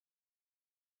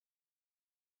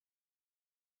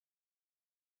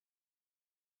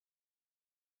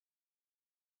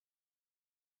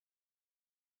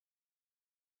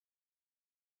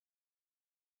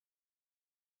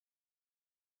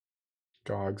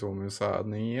 Gargs almost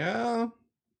certainly, yeah.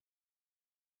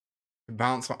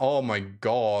 Bounce my, oh my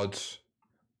god.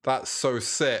 That's so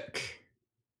sick.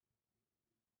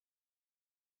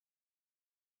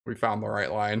 We found the right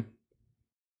line.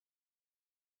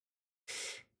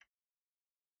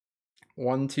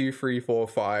 1, 2, 3, 4,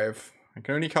 5. I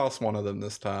can only cast one of them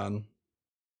this turn.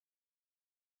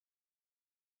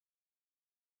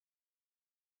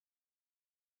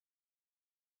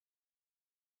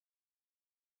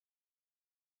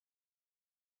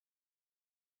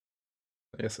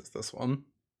 I guess it's this one.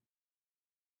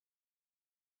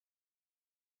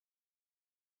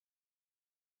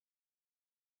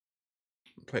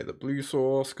 Play the blue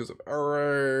source because of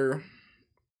arrow.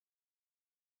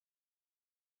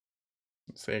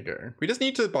 So there you go. We just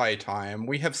need to buy time.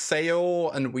 We have Sail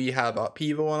and we have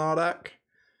Upheaval in our deck.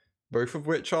 Both of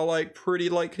which are like pretty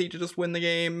likely to just win the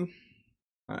game.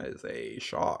 That is a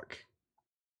shock.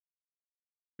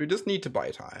 We just need to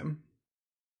buy time.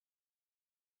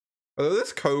 Although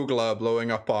this Kogla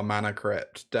blowing up our mana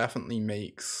crypt definitely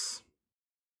makes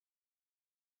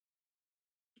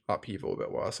Upheaval a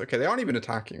bit worse. Okay, they aren't even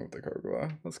attacking with the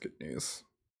Kogla. That's good news.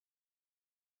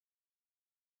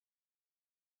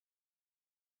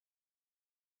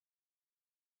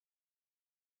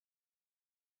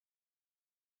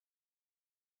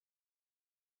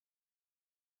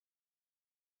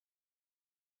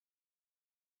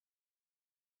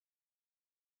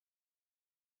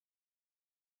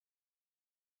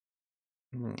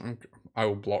 I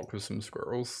will block with some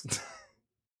squirrels.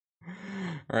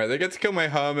 Alright, they get to kill my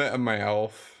hermit and my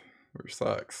elf, which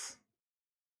sucks.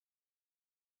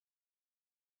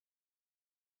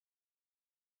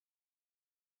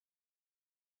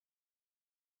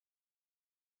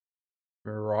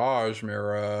 Mirage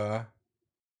Mirror.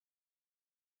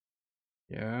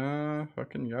 Yeah,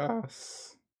 fucking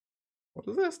yes. What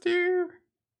does this do?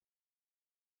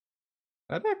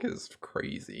 That deck is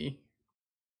crazy.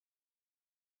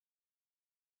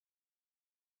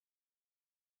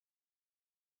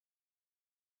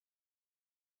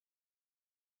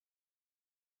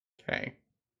 Okay.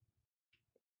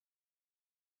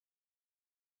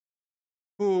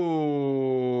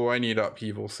 Ooh, I need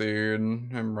Upheaval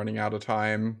soon. I'm running out of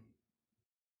time.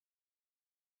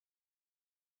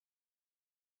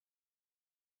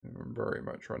 I'm very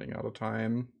much running out of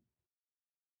time.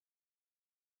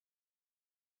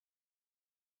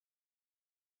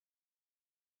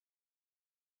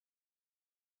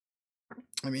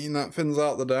 I mean, that thins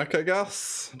out the deck, I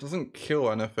guess. It doesn't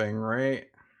kill anything, right?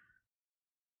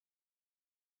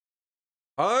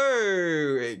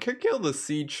 Oh, it could kill the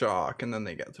Seed Shark and then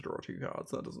they get to draw 2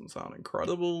 cards. That doesn't sound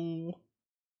incredible.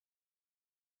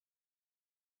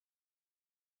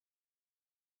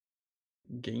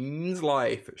 Gains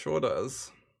life, it sure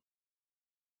does.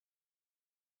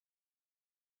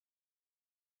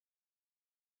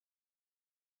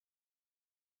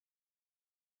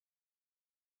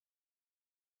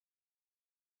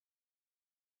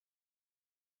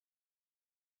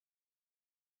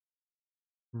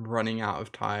 Running out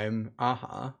of time.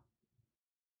 Uh-huh.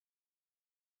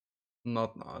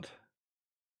 Nod.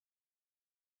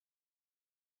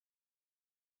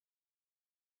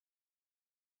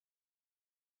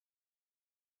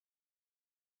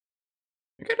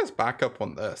 You could just back up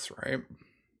on this, right?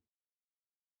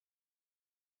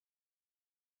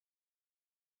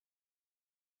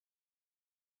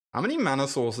 How many mana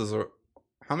sources are...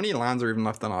 How many lands are even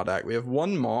left in our deck? We have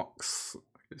 1 Mox,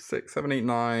 6, 7, 8,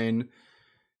 9,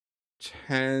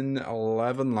 10,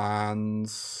 11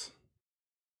 lands.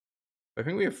 I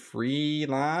think we have 3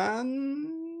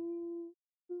 lands?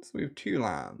 We have 2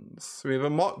 lands. So we have a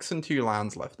Mox and 2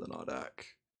 lands left in our deck.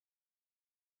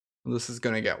 This is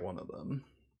going to get one of them.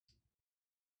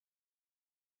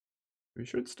 We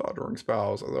should start drawing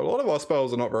spells, although a lot of our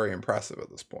spells are not very impressive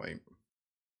at this point.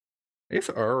 Ace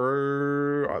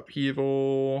Arrow,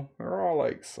 Upheaval, there are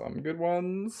like some good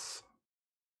ones.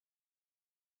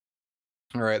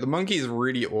 Alright, the monkey's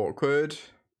really awkward.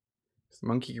 The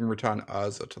monkey can return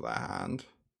Urza to their hand.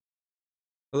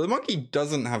 But the monkey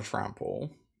doesn't have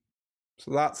trample,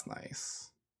 so that's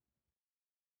nice.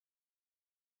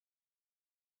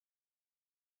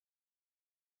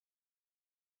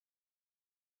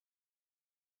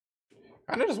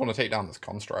 I just want to take down this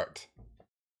construct.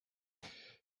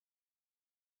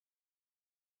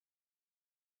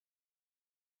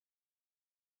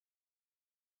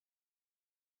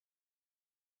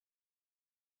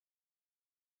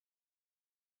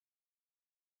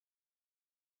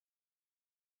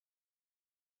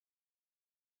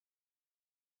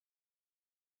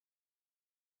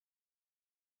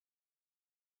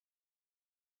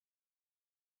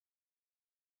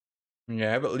 Yeah,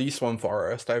 I have at least 1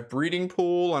 forest. I have Breeding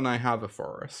Pool and I have a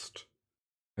forest.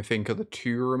 I think are the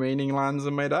 2 remaining lands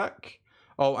in my deck.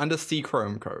 Oh, and a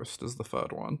Seachrome Coast is the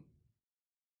 3rd one.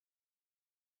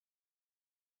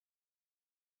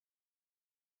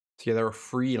 So yeah, there are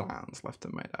 3 lands left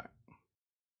in my deck.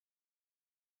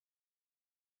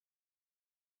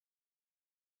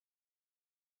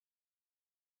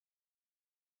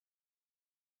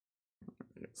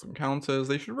 Get some counters.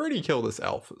 They should really kill this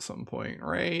elf at some point,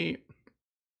 right?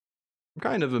 I'm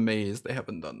kind of amazed they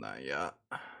haven't done that yet.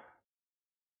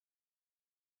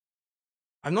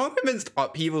 I'm not convinced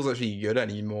Upheaval's actually good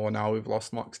anymore now we've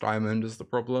lost Mox Diamond is the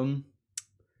problem.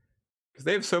 Because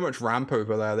they have so much ramp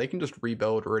over there, they can just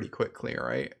rebuild really quickly,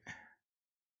 right?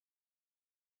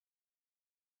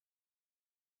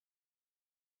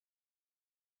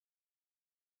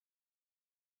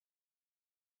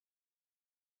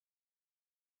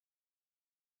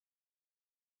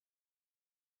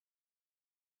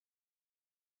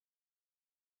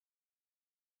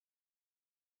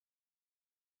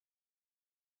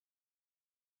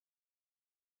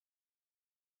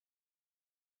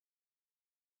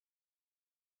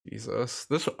 Jesus,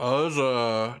 this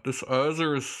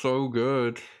Urza is so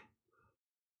good.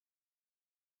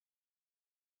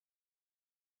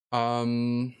 I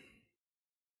mean,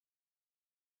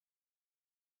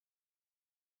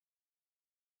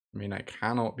 I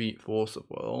cannot beat Force of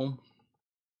Will.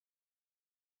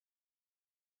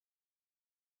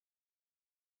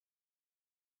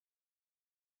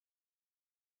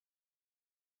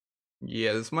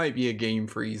 Yeah, this might be a game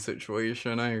freeze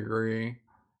situation, I agree.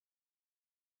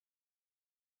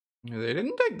 They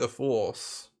didn't take the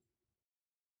Force.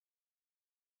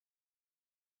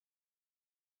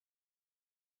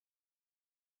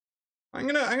 I'm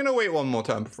gonna wait one more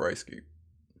turn before I scoop.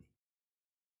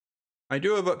 I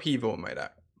do have Upheaval in my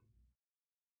deck.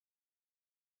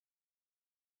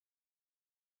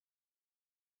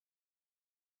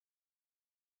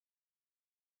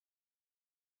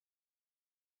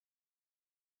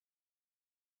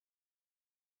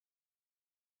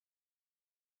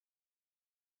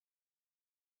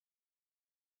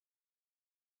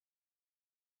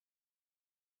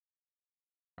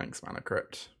 Thanks, Mana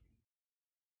Crypt.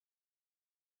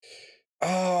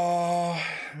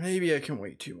 Maybe I can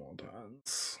wait 2 more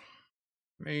turns.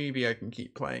 Maybe I can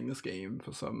keep playing this game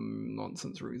for some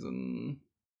nonsense reason.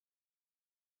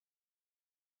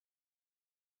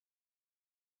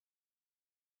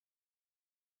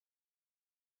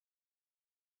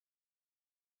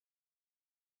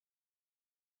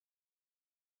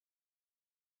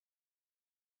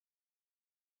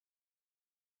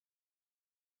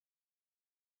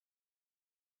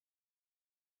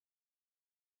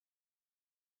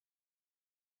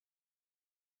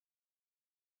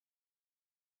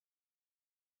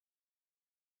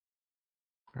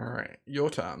 Alright, your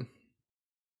turn.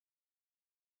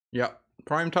 Yep.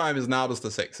 Prime time is now just a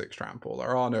 6/6 trample.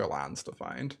 There are no lands to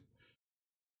find.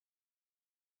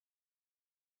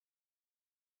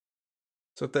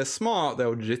 So if they're smart,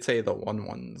 they'll Jitte the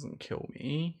 1/1s and kill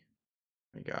me,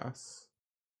 I guess.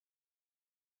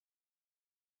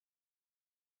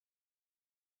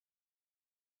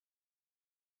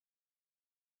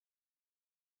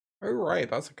 Oh right,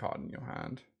 that's a card in your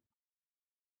hand.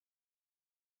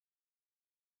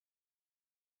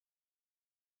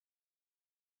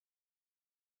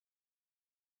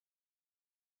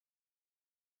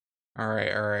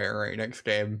 Alright, next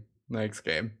game. Next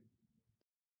game.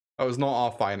 That was not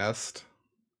our finest.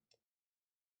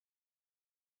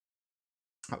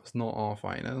 That was not our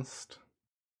finest.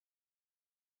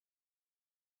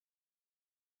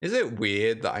 Is it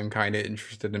weird that I'm kind of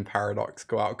interested in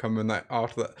Paradoxical Outcome and that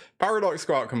after that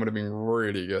Paradoxical Outcome would have been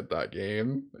really good that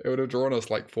game. It would have drawn us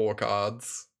like 4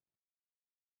 cards.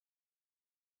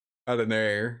 I don't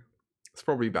know. It's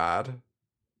probably bad.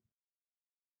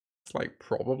 It's like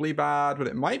probably bad, but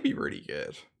it might be really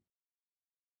good.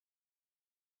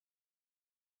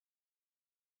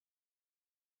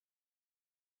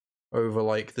 Over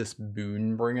like this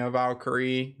Boonbringer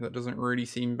Valkyrie that doesn't really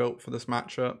seem built for this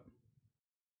matchup.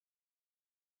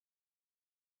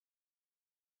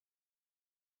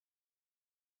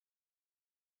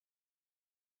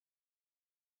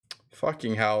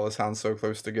 Fucking hell, this hand's so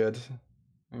close to good.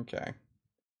 Okay.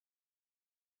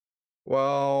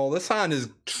 Well, this hand is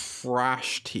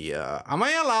trash tier. Am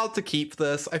I allowed to keep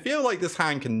this? I feel like this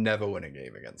hand can never win a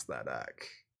game against that deck.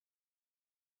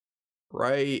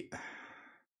 Right?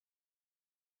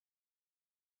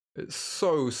 It's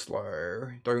so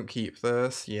slow. Don't keep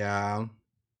this. Yeah.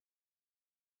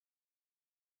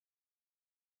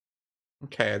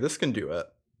 Okay, this can do it.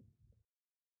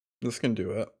 This can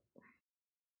do it.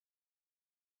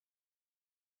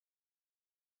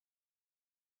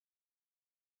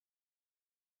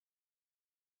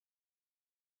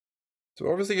 So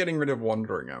we're obviously getting rid of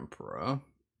Wandering Emperor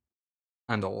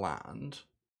and a land.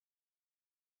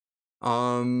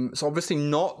 It's obviously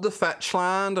not the fetch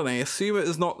land, and I assume it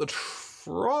is not the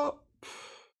trop.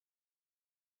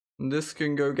 This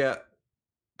can go get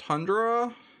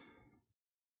Tundra.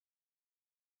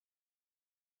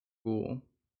 Cool.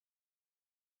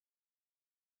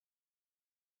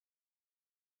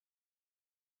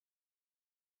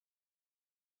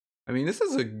 I mean, this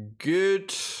is a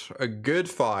good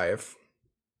 5.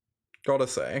 Gotta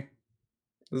say.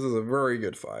 This is a very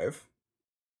good 5.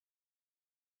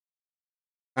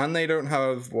 And they don't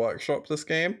have Workshop this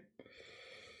game.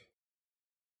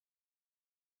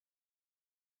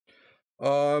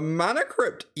 Mana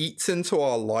Crypt eats into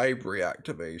our library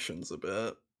activations a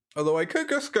bit. Although I could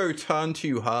just go turn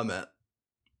 2 Hermit.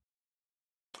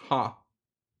 Huh.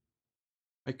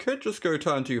 I could just go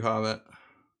turn 2 Hermit.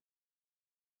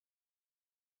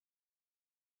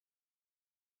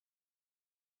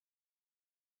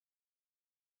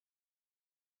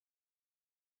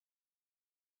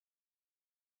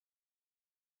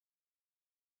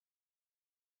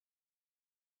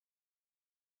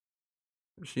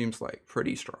 Seems like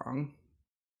pretty strong.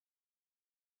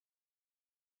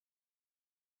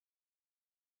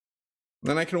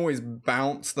 Then I can always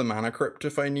bounce the Mana Crypt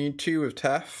if I need to with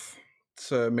Tef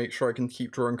to make sure I can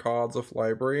keep drawing cards off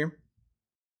library.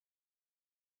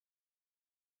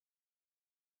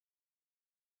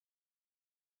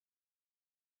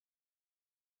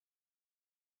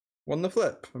 Won the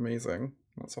flip. Amazing.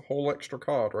 That's a whole extra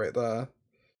card right there.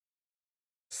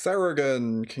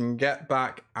 Seragon can get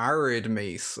back Arid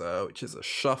Mesa, which is a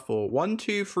shuffle. 1,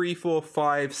 2, 3, 4,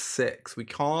 5, 6. We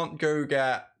can't go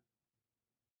get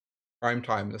Prime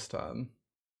Time this turn.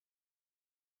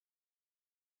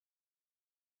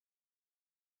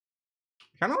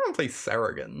 I kind of want to play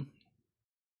Seragon.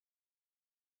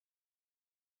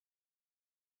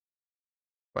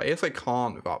 But I guess I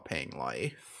can't without paying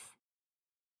life.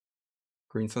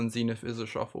 Green Sun Zenith is a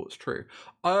shuffle, it's true.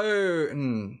 Oh,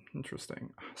 interesting.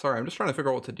 Sorry, I'm just trying to figure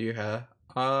out what to do here.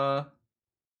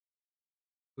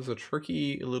 This is a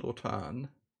tricky little turn.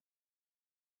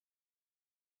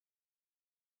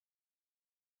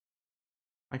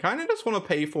 I kind of just want to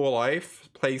pay 4 life,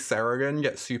 play Seragon,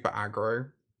 get super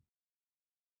aggro.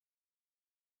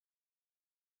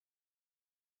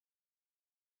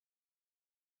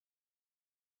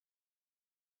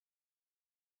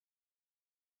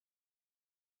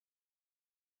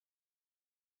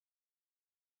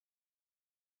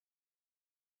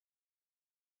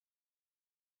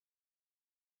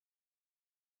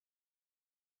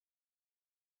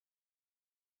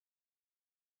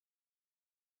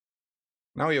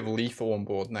 Now we have lethal on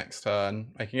board next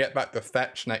turn. I can get back the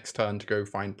fetch next turn to go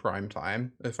find Prime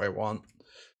Time if I want.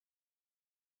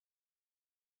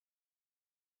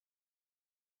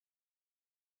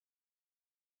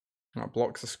 That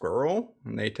blocks a squirrel,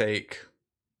 and they take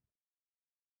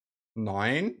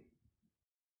 9,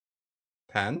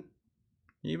 10,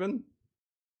 even.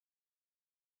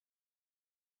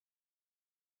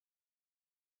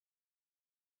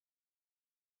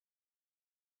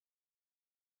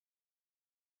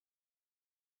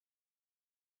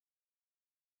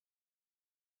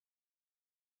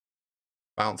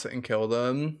 Bounce it and kill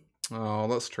them. Oh,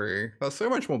 that's true. That's so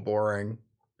much more boring.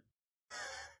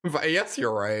 But I guess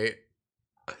you're right.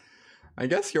 I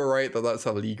guess you're right that that's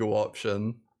a legal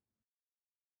option.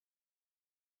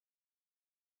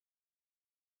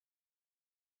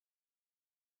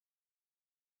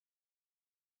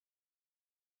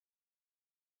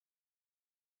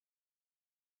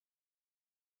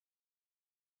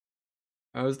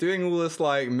 I was doing all this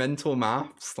like mental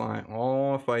maths, like,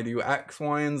 oh, if I do X,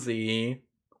 Y, and Z,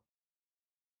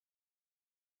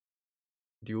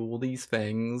 do all these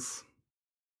things.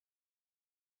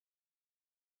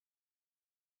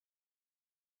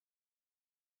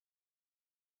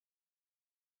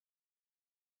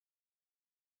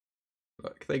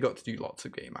 Look, they got to do lots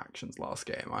of game actions last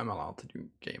game. I'm allowed to do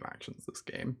game actions this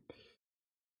game.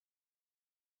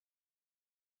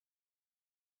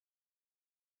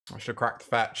 I should have cracked the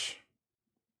fetch.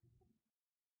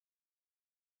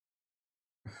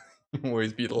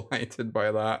 Always be delighted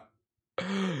by that.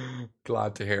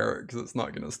 Glad to hear it, because it's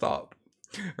not going to stop.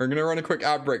 We're going to run a quick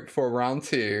ad break before round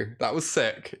 2. That was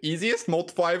sick. Easiest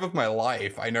multi 5 of my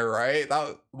life. I know, right?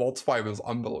 That multi 5 was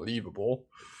unbelievable.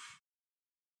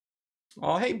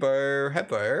 Oh, hey, Bo. Hey,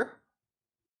 Bo.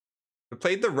 I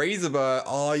played the Razorburst.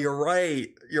 Oh, you're right.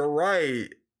 You're right.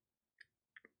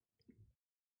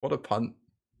 What a punt.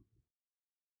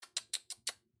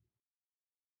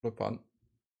 What a punt.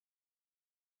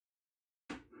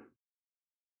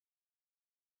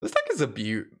 This deck is a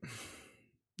beaut.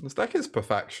 This deck is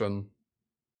perfection.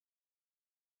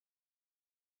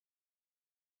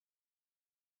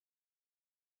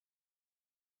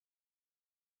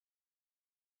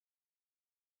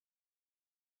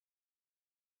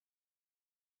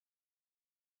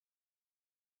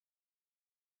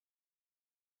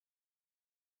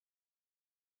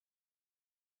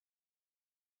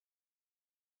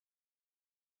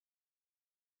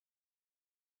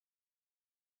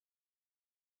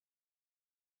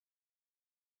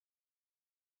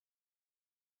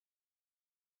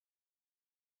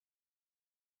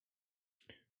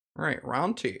 Alright,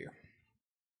 round 2.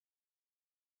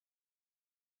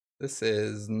 This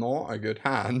is not a good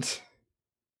hand.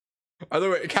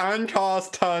 Although it can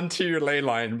cast turn 2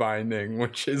 Leyline Binding,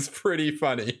 which is pretty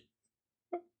funny.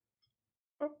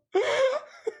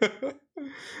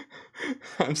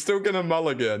 I'm still gonna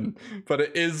mulligan, but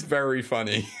it is very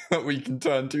funny that we can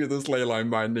turn 2 this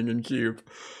Leyline Binding and cube.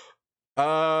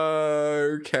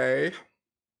 Okay.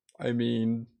 I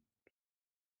mean...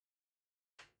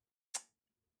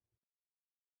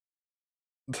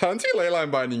 Turn 2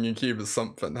 Leyline Binding and cube is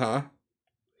something, huh?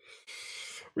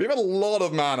 We have a lot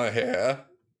of mana here.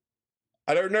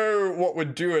 I don't know what we're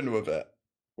doing with it.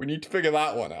 We need to figure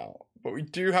that one out. But we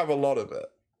do have a lot of it.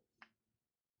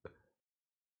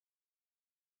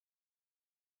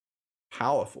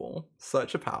 Powerful.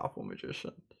 Such a powerful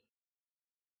magician.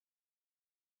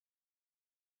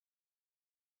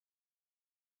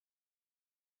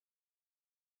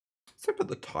 Let's put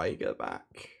the tiger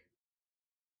back.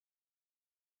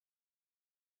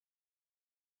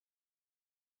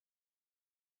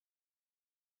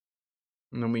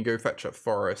 And then we go fetch a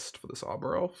forest for this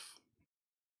Arbor Elf.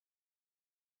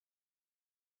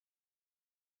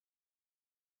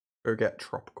 Go get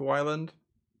Tropical Island.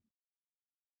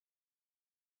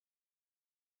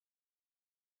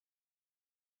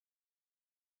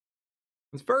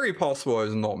 It's very possible I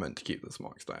was not meant to keep this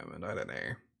Mox Diamond, I don't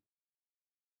know.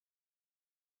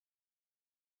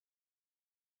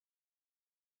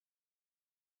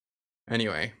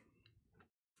 Anyway.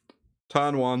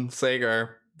 Turn 1, Sago.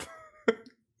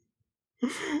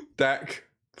 Deck,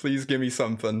 please give me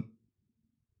something.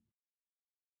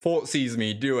 Fort sees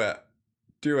me, do it.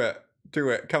 Do it. Do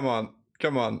it. Come on.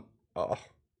 Come on. Oh.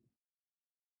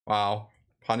 Wow.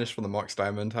 Punish for the Mox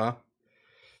Diamond, huh?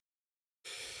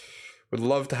 Would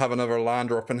love to have another land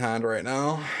drop in hand right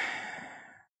now.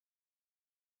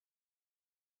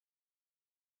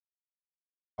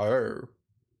 Oh.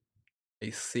 I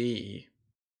see.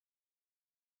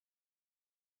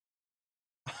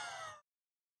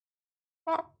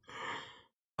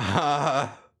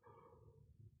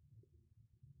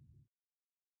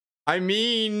 I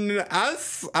mean, I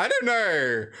don't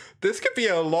know. This could be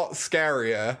a lot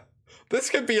scarier. This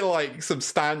could be, like,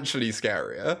 substantially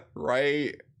scarier,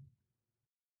 right?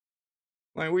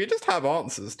 Like, we just have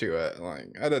answers to it.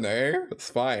 Like, I don't know. It's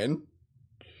fine.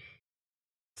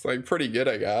 It's, like, pretty good,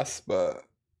 I guess, but...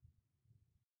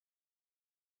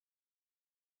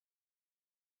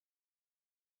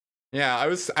 Yeah, I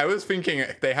was thinking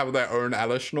if they have their own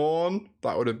Elesh Norn,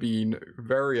 that would have been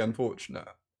very unfortunate.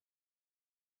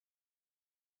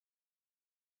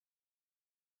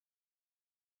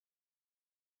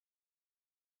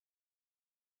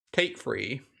 Take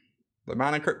free. The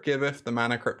Mana Crypt giveth, the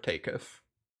Mana Crypt taketh.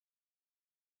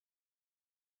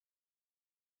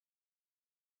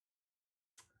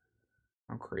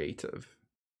 I'm creative.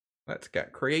 Let's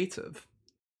get creative.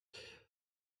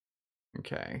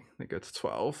 Okay, they go to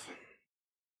 12.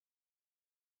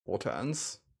 4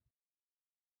 turns.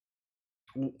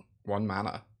 Ooh, 1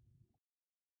 mana.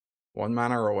 1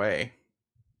 mana away.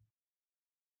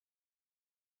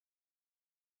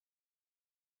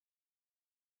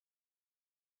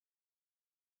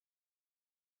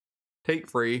 Take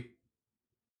free.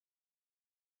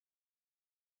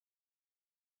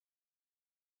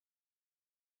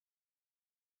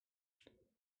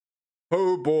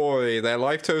 Oh boy, their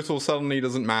life total suddenly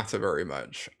doesn't matter very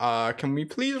much. Can we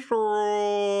please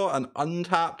draw an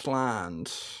untapped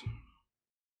land?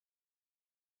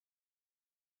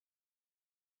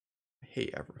 I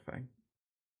hate everything.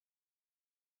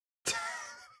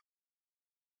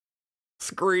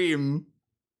 Scream.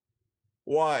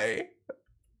 Why?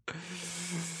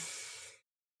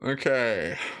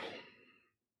 Okay.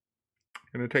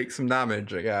 Gonna take some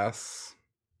damage, I guess.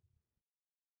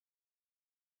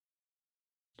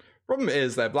 Problem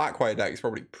is, their black-white deck is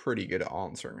probably pretty good at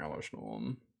answering Elesh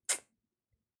Norn.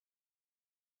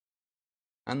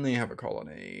 And they have a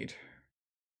Colonnade.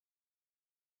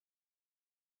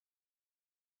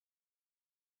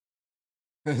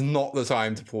 It's not the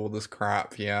time to pull this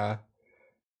crap, yeah.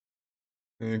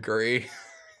 I agree.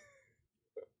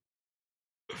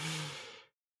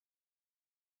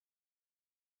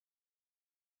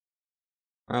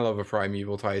 I love a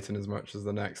Primeval Titan as much as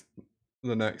the next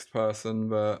person,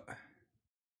 but...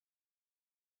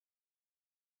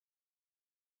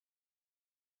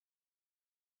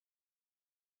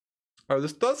 Oh,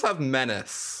 this does have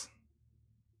Menace.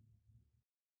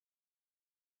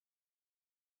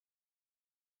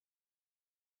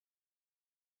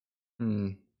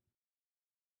 You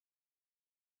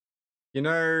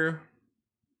know...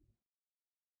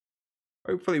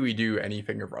 Hopefully we do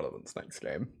anything of relevance next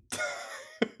game.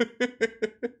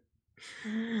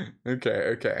 Okay,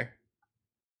 okay.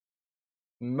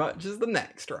 Much as the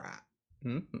next rat.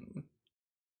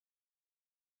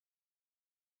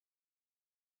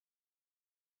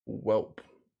 Welp.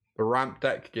 The ramp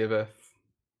deck giveth.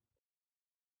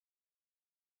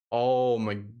 Oh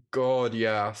my god,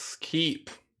 yes. Keep.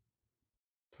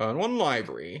 Turn 1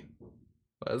 library.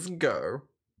 Let's go.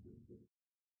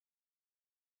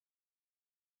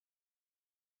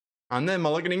 And then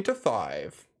mulliganing to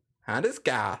 5. And it's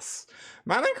gas.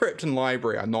 Mana Crypt and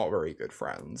Library are not very good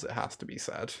friends, it has to be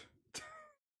said.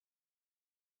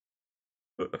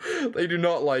 They do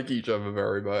not like each other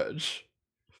very much.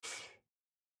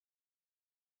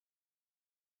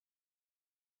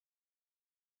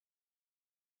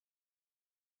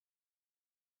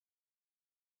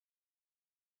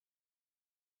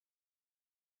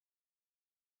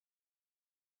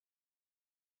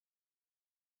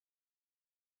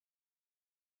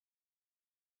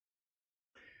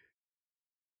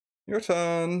 Your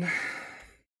turn.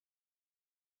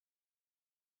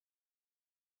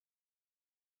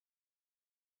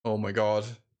 Oh my god.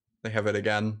 They have it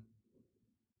again.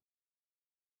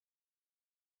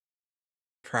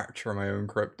 Fracture my own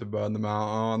crypt to burn them out.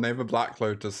 Oh, and they have a Black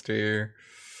Lotus too.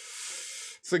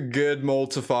 It's a good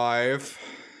mold to 5.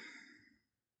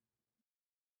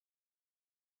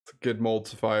 It's a good mold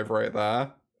to 5 right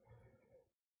there.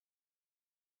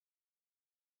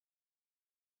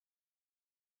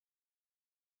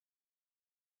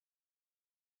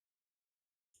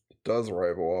 It does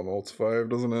rival our mold to 5,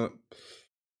 doesn't it?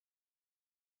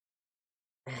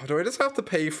 Oh, do I just have to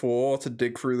pay 4 to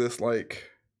dig through this,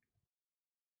 like,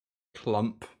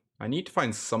 clump? I need to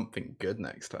find something good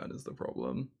next turn is the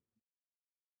problem.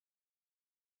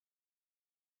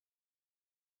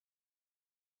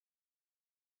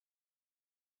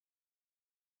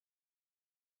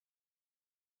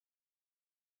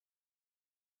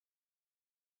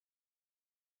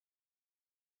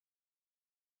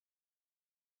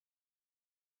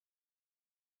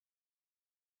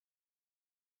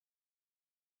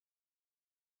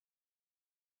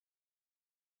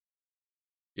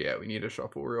 Yeah, we need a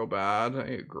shuffle real bad. I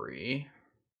agree.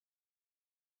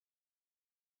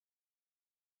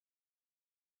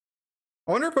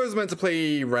 I wonder if I was meant to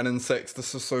play Ren and 6 to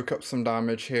soak up some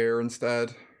damage here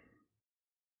instead.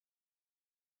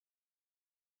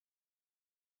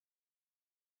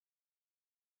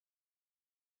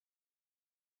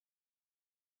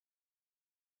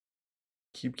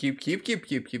 Cube.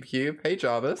 Hey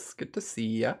Jarvis, good to see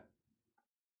ya.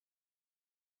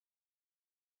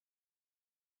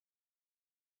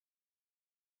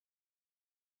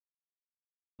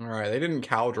 Alright, they didn't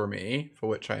Caldra me, for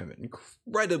which I am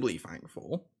incredibly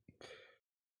thankful.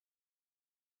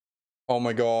 Oh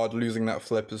my god, losing that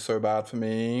flip is so bad for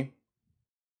me.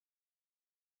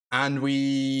 And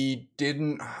we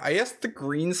didn't... I guess the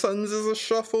Green Suns is a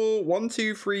shuffle. 1,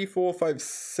 2, 3, 4, 5,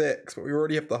 6, but we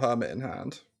already have the Hermit in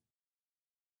hand.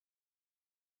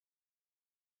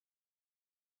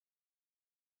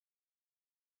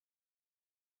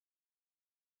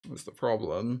 That's the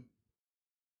problem.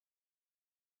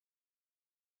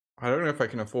 I don't know if I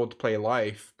can afford to play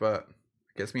Life, but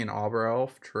it gets me an Arbor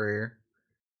Elf, true.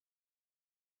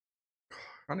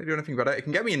 Can't do anything about it. It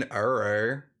can get me an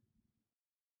Uro,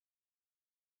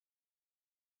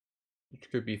 which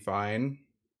could be fine.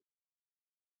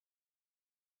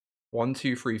 1,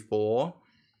 2, 3, 4.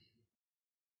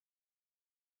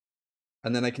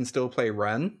 And then I can still play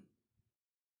Ren.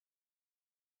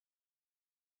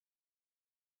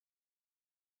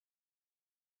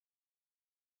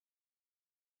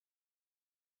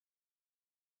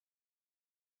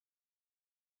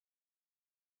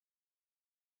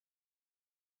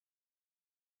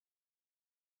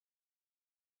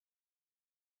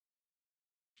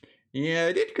 Yeah,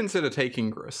 I did consider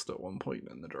taking Grist at one point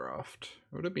in the draft.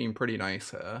 It would have been pretty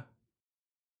nice here.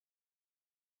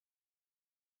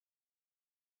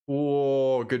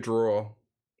 Oh, good draw.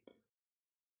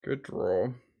 Good draw.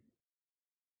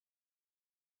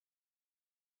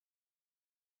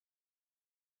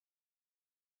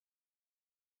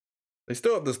 They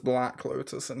still have this Black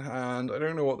Lotus in hand. I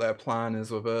don't know what their plan is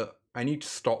with it. I need to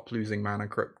stop losing Mana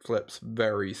Crypt flips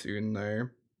very soon, though.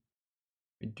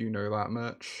 I do know that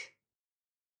much.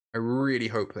 I really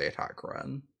hope they attack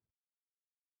Ren.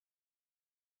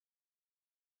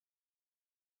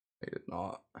 They did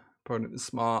not. Opponent is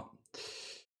smart.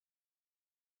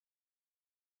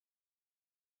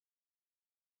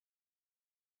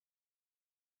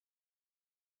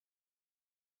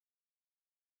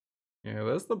 Yeah,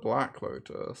 there's the Black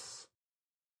Lotus.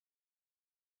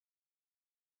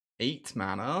 8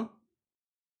 mana.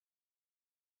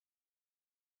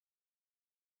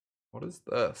 What is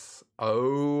this?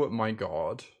 Oh my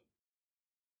god.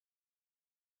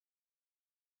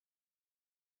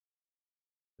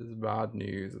 This is bad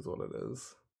news is what it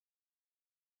is.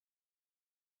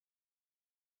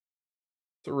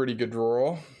 It's a really good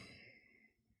draw.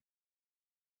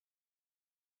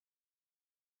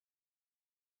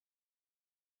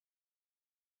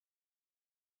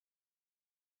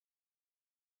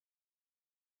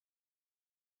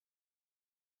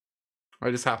 I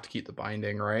just have to keep the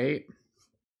binding, right?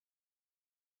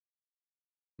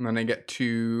 And then I get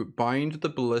to bind the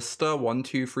Ballista, 1,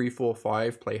 2, 3, 4,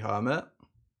 5, play Hermit.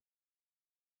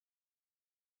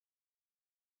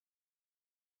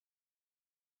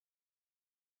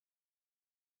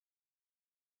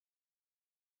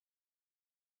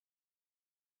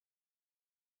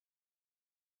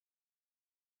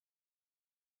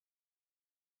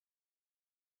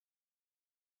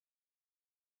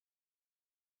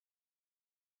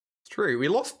 It's true, we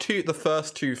lost the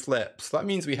first 2 flips. That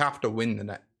means we have to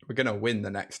win we're gonna win the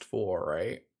next 4,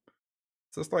 right?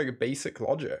 It's just like a basic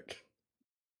logic.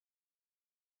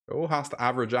 It all has to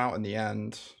average out in the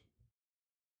end.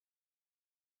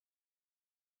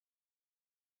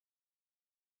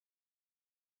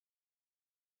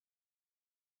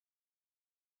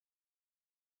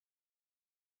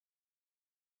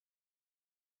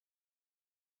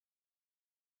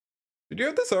 We do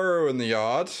have this Uro in the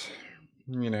yard,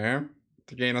 you know,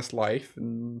 to gain us life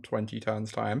in 20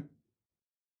 turns time.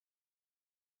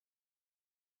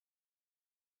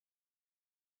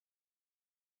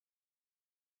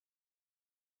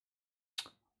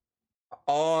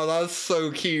 Oh, that's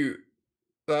so cute.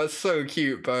 That's so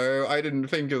cute, Bo. I didn't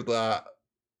think of that.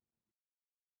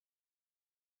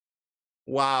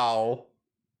 Wow.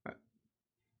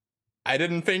 I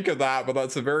didn't think of that, but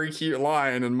that's a very cute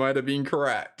line and might have been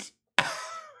correct.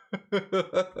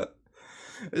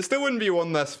 It still wouldn't be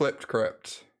one less flipped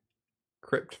crypt.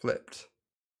 Crypt flipped.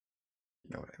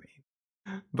 You know what I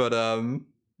mean. But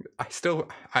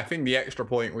I think the extra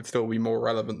point would still be more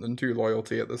relevant than 2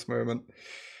 loyalty at this moment.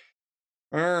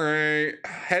 Alright.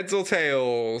 Heads or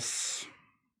tails?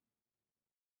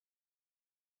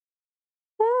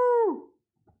 Woo!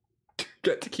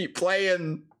 Get to keep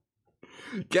playing.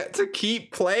 Get to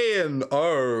keep playing.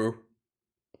 Oh.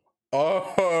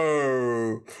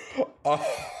 Oh.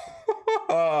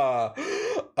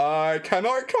 I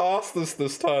cannot cast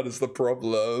this turn is the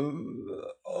problem.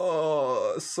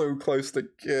 Oh, so close to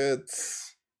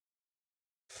kids.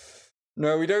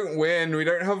 No, we don't win. We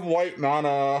don't have white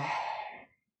mana.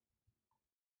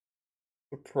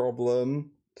 The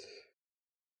problem.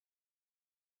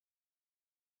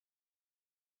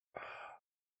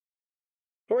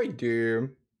 What do I do?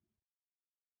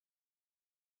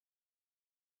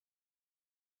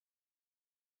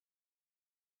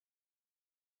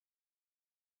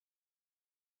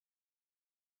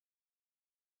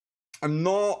 I'm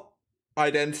not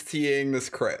identitying this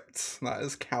crypt. That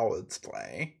is coward's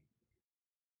play.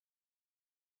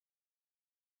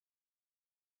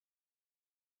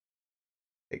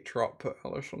 Take Trop, put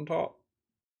Hellish on top.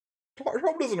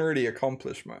 Trop doesn't really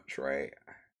accomplish much, right?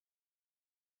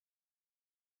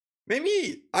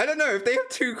 Maybe, I don't know, if they have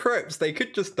 2 crypts, they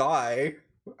could just die.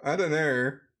 I don't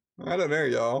know. I don't know,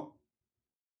 y'all.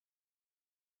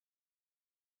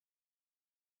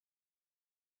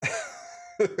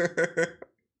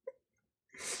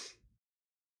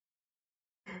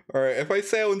 Alright, if I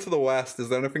sail into the west, is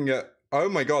there anything get... Oh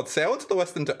my god, sail into the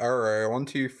west into Uro. 1,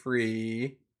 2,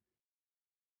 3...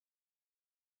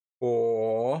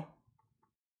 4...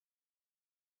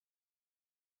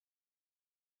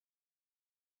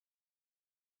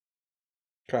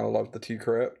 Kind of love the 2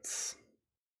 crypts.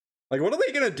 Like, what are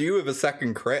they gonna do with a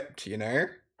second crypt, you know?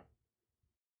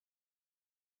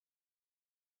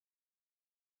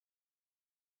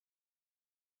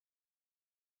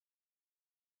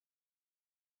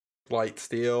 Light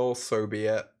steel, so be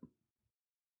it.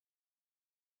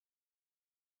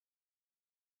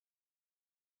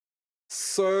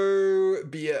 So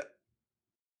be it.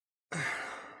 I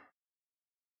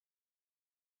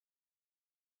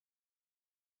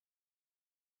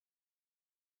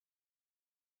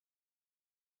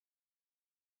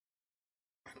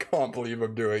can't believe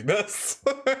I'm doing this.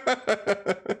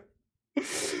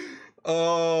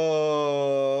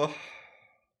 Oh.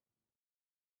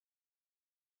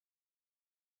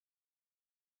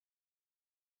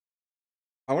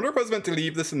 I wonder if I was meant to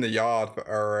leave this in the yard for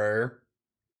Uro.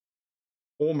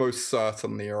 Almost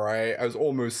certainly, right? I was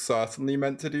almost certainly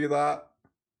meant to do that.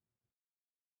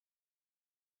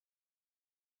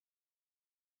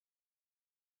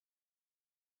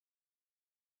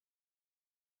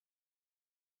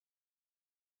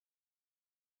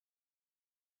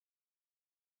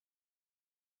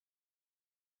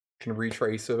 Can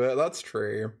retrace with it. That's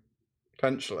true.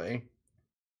 Potentially.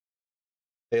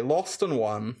 They lost and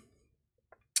won.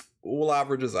 All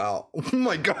averages out. Oh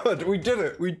my god, we did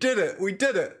it! We did it! We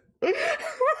did it!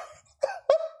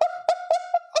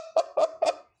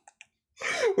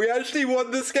 We actually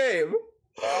won this game!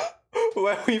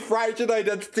 Where we fractured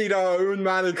identity to our own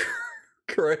mana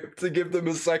crypt to give them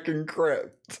a second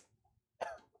crypt.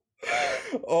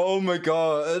 Oh my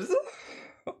god.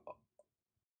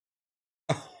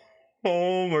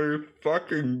 Oh my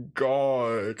fucking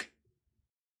god.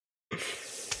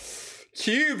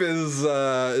 Cube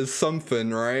is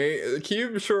something, right?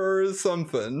 Cube sure is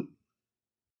something.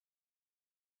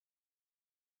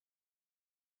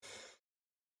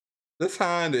 This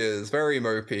hand is very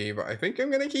mopey, but I think I'm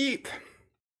gonna keep.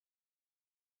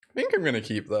 I think I'm gonna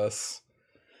keep this.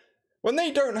 When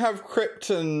they don't have Crypt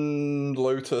and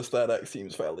Lotus, their deck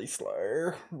seems fairly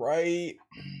slow, right?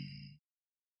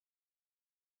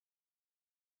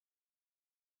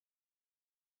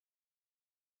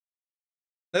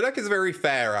 The deck is very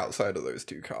fair outside of those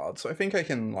two cards, so I think I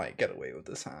can, like, get away with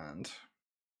this hand.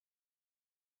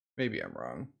 Maybe I'm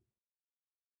wrong.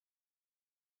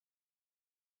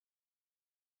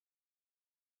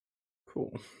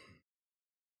 Cool.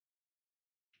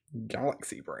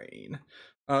 Galaxy Brain.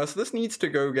 So this needs to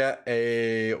go get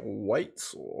a white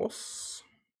source.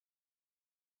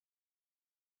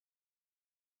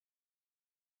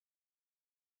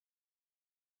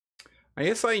 I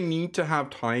guess I need to have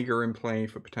Tiger in play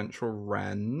for potential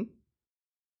Ren.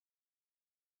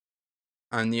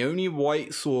 And the only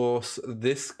white source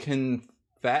this can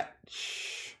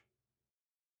fetch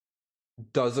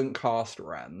doesn't cast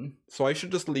Ren. So I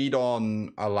should just lead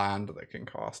on a land that can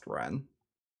cast Ren.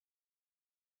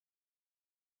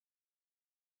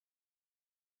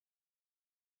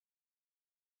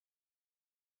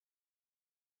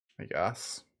 I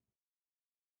guess.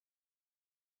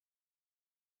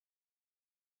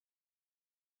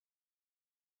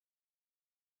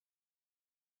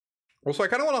 Also, I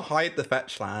kind of want to hide the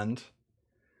fetch land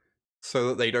so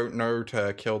that they don't know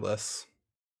to kill this.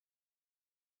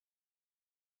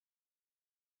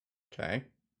 Okay.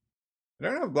 I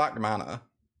don't have black mana.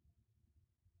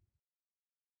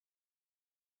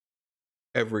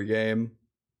 Every game.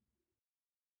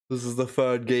 This is the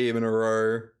third game in a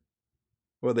row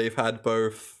where they've had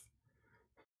both.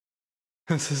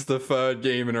 This is the third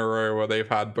game in a row where they've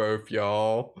had both,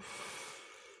 y'all.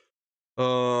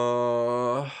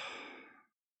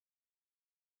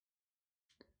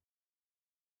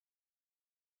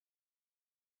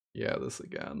 Yeah, this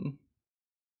again.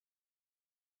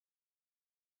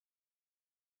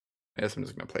 I guess I'm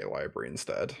just gonna play Library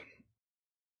instead.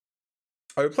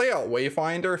 I would play out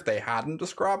Wayfinder if they hadn't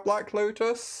described Black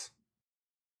Lotus.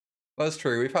 That's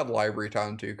true, we've had Library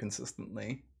Town too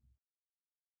consistently.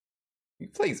 He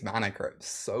plays Mana Crypt,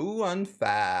 so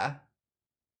unfair.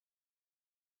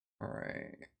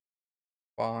 Alright.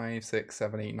 5, 6,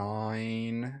 7, 8,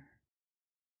 9.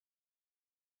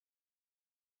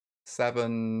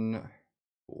 7.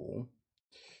 Cool.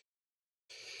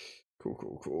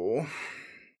 Cool.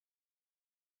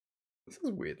 This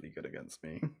is weirdly good against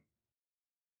me.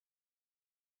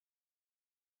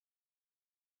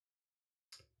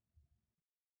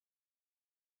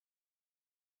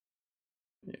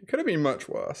 Yeah, it could have been much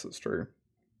worse, it's true.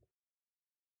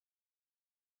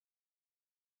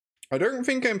 I don't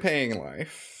think I'm paying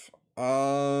life.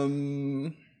 I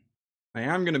am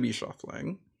going to be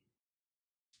shuffling.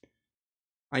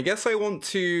 I guess I want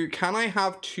to... Can I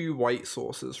have 2 white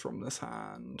sources from this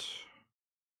hand?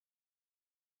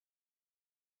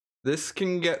 This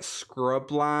can get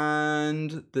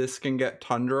Scrubland. This can get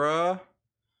Tundra.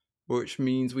 Which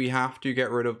means we have to get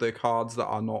rid of the cards that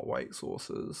are not white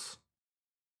sources.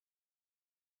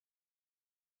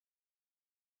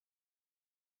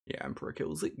 Yeah, Emperor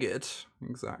kills it good.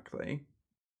 Exactly.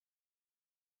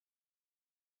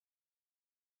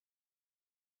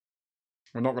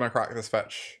 We're not going to crack this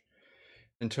fetch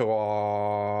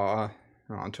until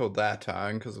until their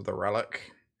turn because of the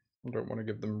relic. I don't want to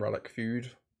give them relic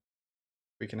food.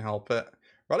 We can help it.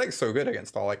 Relic's so good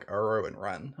against all like Uro and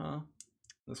Ren, huh?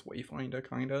 This Wayfinder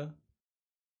kinda.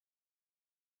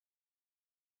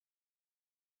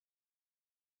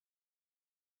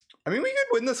 I mean, we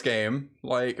could win this game.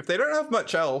 Like, if they don't have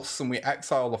much else and we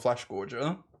exile the Flesh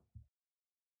Gorger.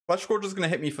 Flesh Gorger's gonna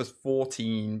hit me for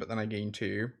 14, but then I gain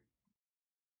 2.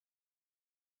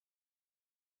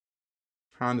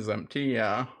 Hand is empty,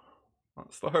 yeah.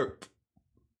 That's the hope.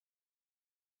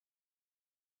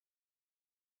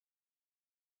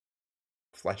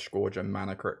 Flesh Gorger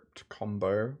Mana Crypt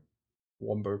combo.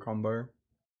 Wombo combo.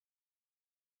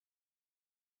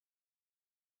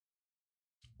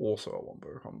 Also a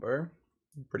wombo combo.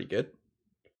 Pretty good.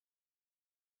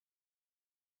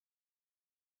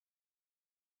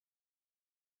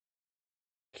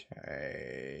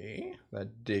 Okay, they're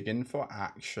digging for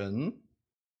action.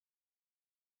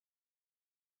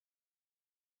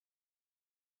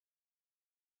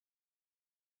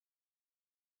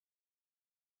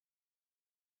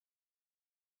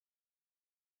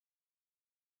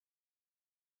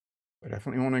 I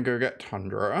definitely want to go get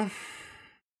Tundra.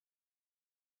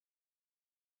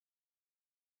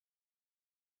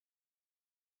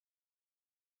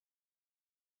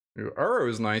 Ooh, Uro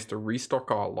is nice to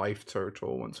restock our life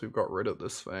total once we've got rid of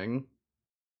this thing.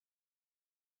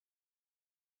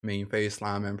 Main phase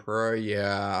Slam Emperor,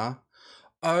 yeah.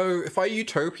 Oh, if I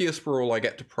Utopia Sprawl, I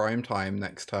get to prime time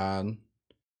next turn.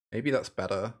 Maybe that's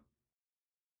better.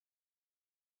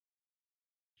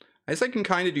 I guess I can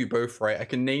kind of do both, right? I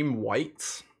can name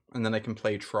white, and then I can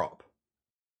play Trop.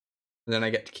 And then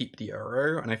I get to keep the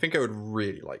Uro, and I think I would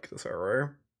really like this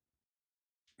Uro.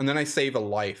 And then I save a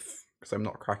life, because I'm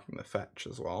not cracking the fetch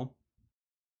as well.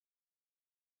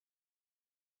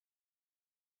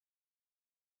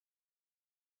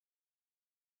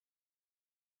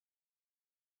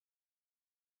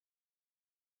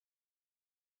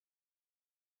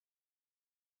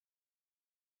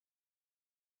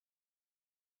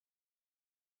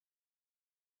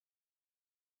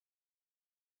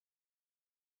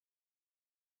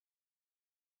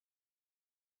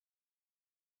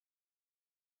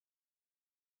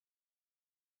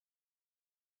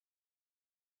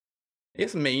 I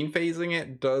guess main phasing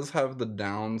it does have the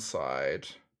downside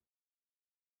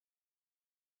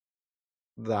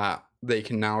that they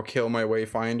can now kill my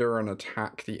Wayfinder and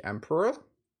attack the Emperor.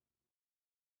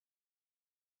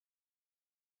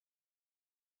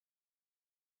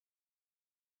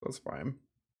 That's fine.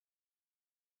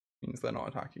 Means they're not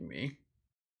attacking me.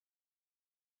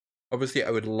 Obviously, I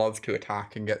would love to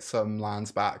attack and get some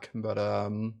lands back, but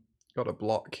got a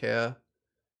block here.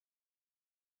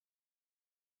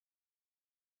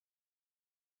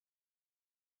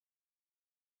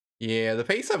 Yeah, the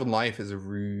pay 7 life is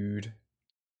rude.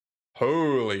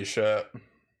 Holy shit.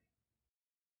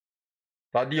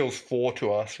 That deals 4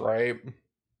 to us, right?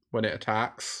 When it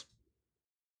attacks.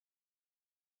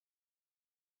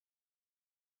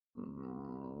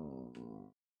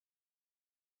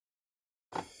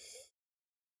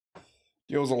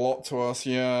 Deals a lot to us,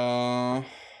 yeah.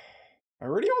 I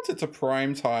really wanted to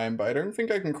prime time, but I don't think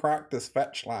I can crack this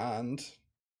fetch land.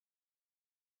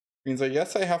 Means I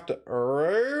guess I have to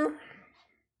Uro.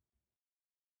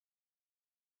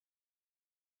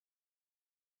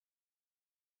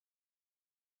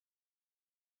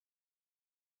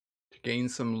 To gain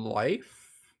some life.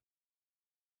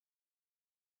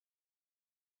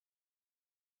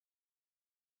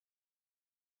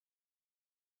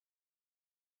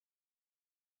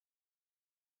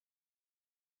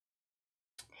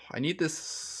 I need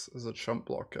this as a chump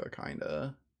blocker,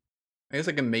 kinda. I guess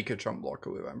I can make a chump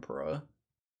blocker with Emperor.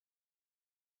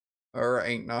 Uro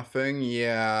ain't nothing,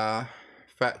 yeah.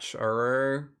 Fetch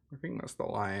Uro. I think that's the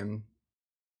line.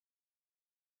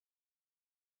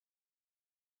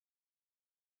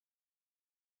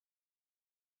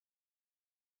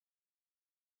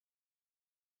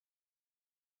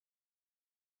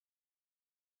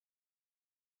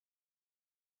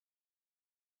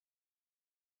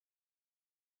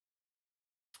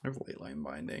 I have late line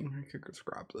binding. I could just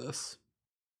grab this.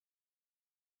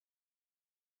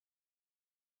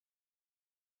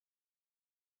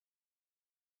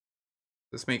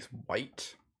 This makes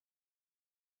white.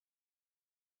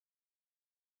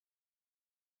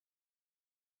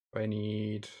 I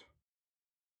need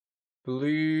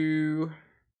blue,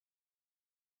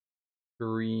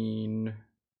 green,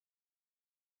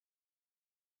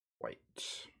 white.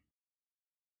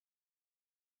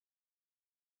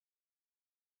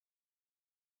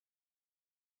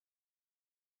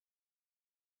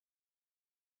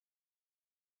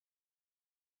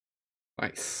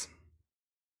 Nice.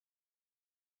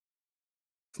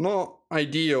 It's not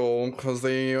ideal because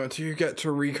they do get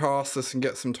to recast this and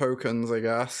get some tokens, I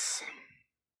guess.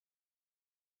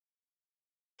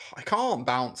 I can't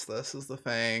bounce this is the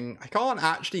thing. I can't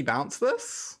actually bounce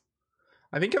this.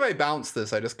 I think if I bounce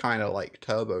this, I just kind of like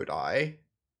turbo die.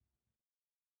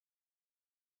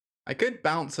 I could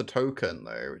bounce a token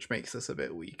though, which makes this a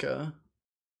bit weaker.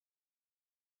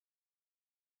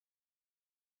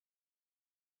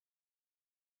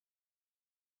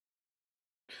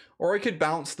 Or I could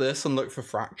bounce this and look for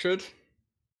Fractured.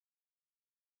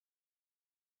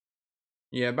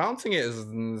 Yeah, bouncing it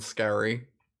is scary.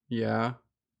 Yeah.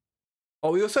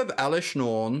 Oh, we also have Elish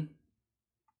Norn.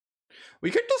 We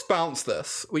could just bounce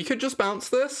this. We could just bounce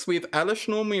this. We have Elesh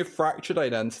Norn, we have Fractured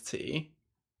Identity.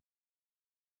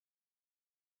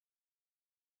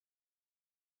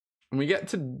 And we get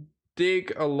to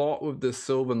dig a lot with the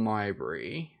Sylvan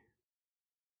Library.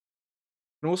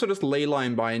 And also just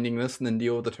Leyline Binding this and then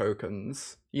deal with the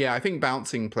tokens. Yeah, I think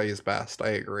bouncing plays best. I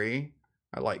agree.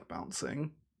 I like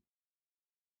bouncing.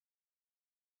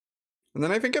 And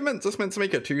then I think it just meant to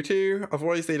make it 2/2.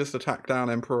 Otherwise they just attack down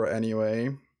Emperor anyway.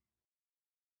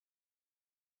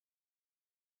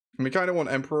 And we kind of want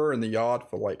Emperor in the yard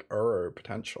for like Uro,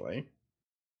 potentially.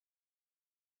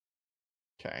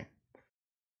 Okay.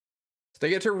 So they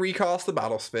get to recast the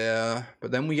Battle Sphere,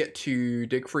 but then we get to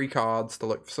dig 3 cards to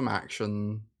look for some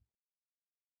action.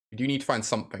 We do need to find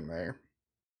something though.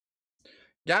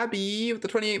 Gabby with the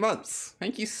 28 months.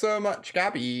 Thank you so much,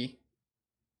 Gabby.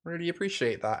 Really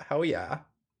appreciate that. Hell yeah.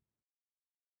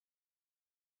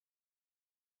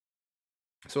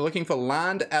 So we're looking for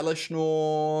land, Elesh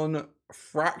Norn,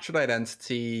 Fractured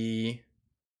Identity.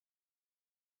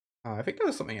 I think there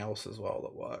was something else as well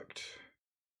that worked.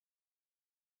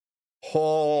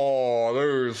 Oh,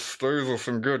 those are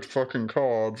some good fucking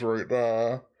cards right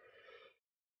there.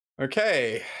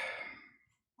 Okay.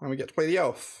 And we get to play the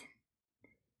elf,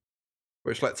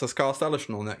 which lets us cast Elesh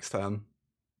Norn next turn.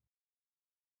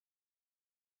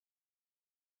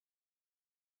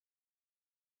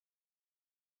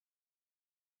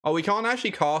 Oh, we can't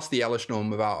actually cast the Elesh Norn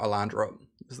without a land drop,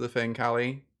 is the thing,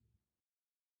 Callie.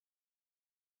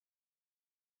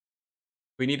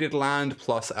 We needed land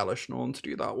plus Elesh Norn to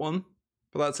do that one,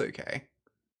 but that's okay.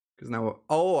 Because now,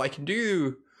 oh, I can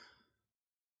do...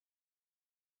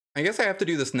 I guess I have to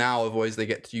do this now, otherwise they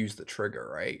get to use the trigger,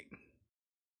 right?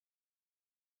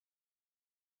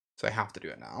 So I have to do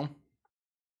it now.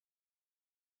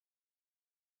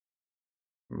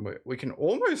 We can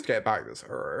almost get back this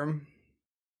Uro.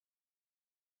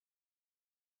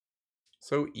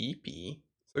 So EP,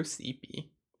 so CP.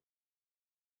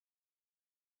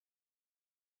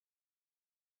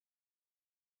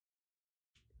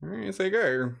 Alright, so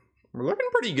go. We're looking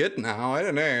pretty good now. I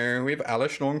don't know. We have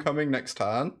Elesh Norn coming next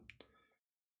turn.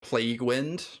 Plague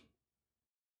Wind.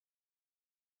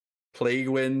 Plague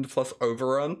Wind plus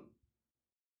Overrun.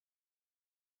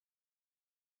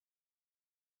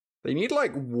 They need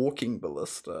like Walking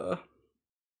Ballista.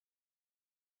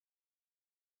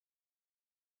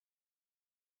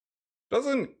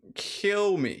 Doesn't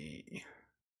kill me.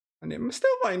 And it still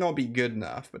might not be good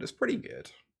enough, but it's pretty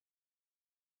good.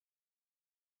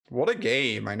 What a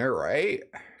game, I know, right?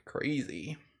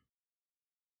 Crazy.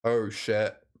 Oh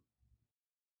shit.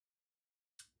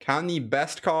 Can the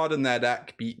best card in their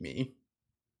deck beat me?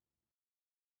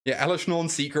 Yeah, Elesh Norn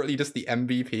secretly just the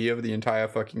MVP of the entire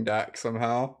fucking deck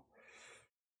somehow.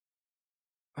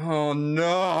 Oh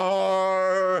no!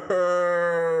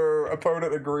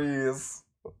 Opponent agrees.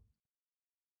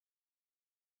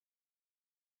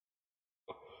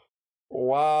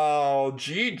 Wow,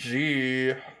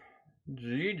 GG.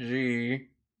 GG.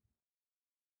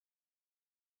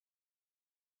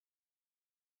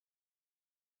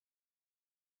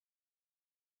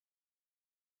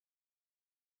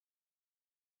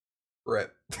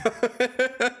 Rip.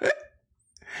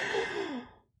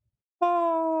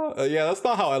 Yeah, that's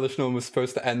not how Elesh Norn was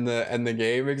supposed to end the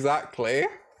game exactly.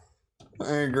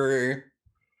 I agree.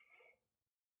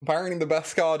 Apparently the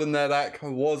best card in their deck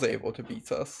was able to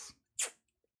beat us.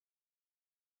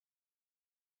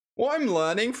 What I'm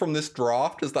learning from this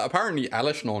draft is that apparently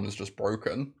Elesh Norn is just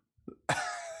broken.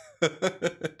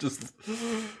 Just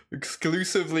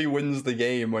exclusively wins the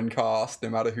game when cast, no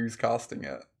matter who's casting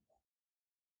it.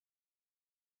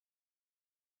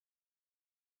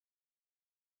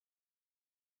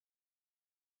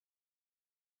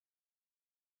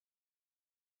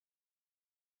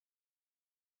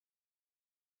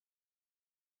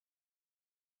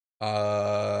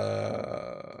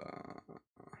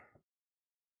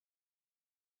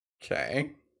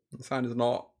 Okay. The sound is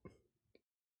not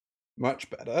much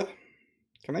better.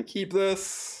 Can I keep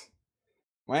this?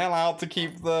 Am I allowed to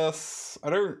keep this? I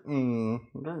don't know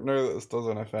that this does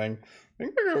anything. I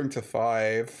think we're going to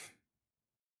 5.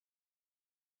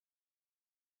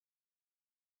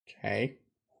 Okay.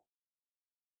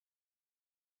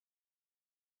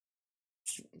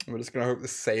 We're just gonna hope the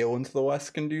Sail into the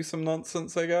West can do some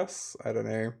nonsense, I guess. I don't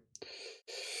know.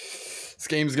 This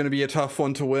game's gonna be a tough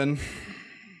one to win.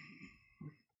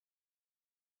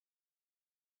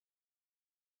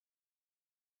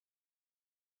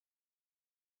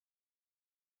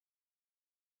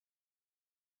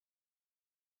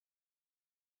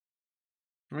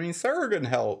 I mean, Sarragon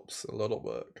helps a little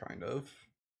bit, kind of.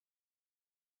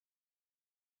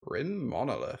 Grim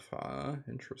Monolith, huh?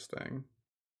 Interesting.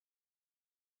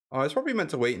 Oh, I was probably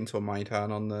meant to wait until my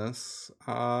turn on this.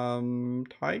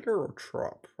 Tiger or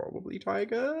Trop? Probably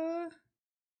Tiger?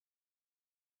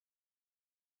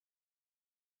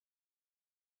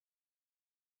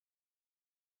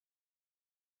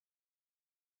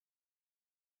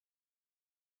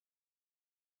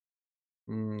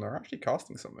 They're actually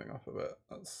casting something off of it.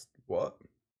 That's what?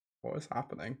 What is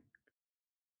happening?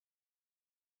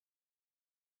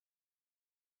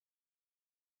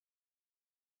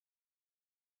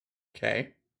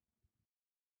 Okay.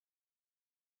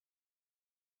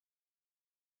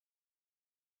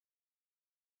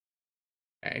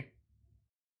 Okay.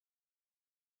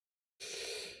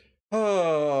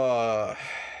 Uh,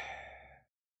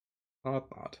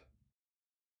 not.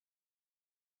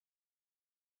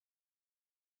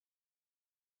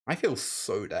 I feel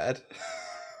so dead.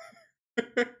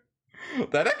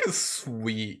 That deck is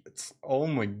sweet. Oh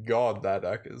my god, that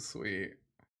deck is sweet.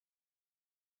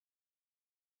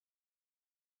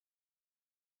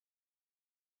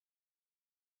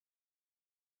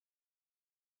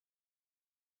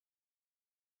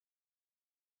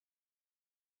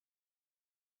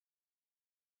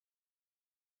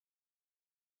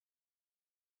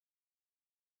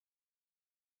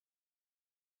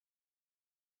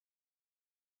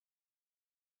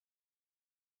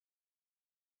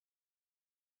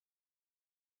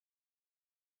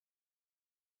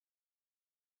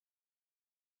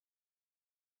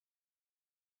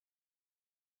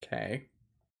 Okay.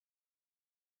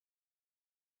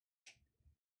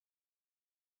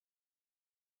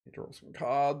 Draw some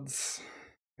cards.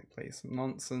 I play some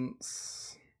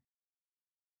nonsense.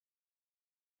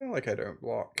 I feel like I don't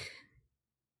block.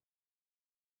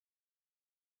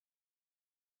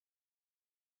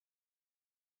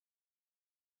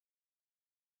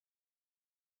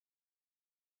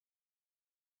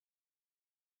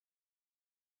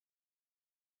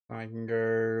 I can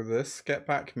go this, get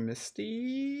back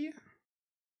Misty.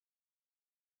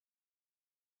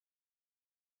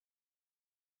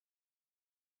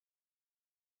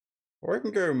 Or I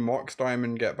can go Mox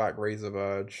Diamond, get back Razor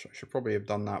Verge. I should probably have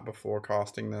done that before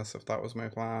casting this if that was my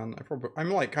plan.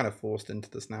 I'm like kind of forced into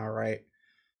this now, right?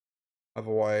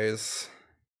 Otherwise,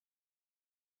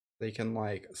 they can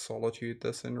like Solitude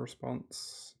this in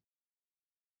response.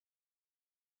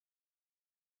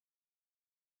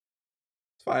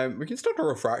 It's fine. We can still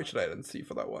draw a Fractured Identity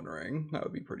for that one ring. That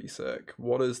would be pretty sick.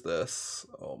 What is this?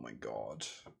 Oh my god.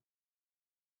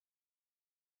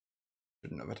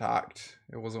 Shouldn't have attacked.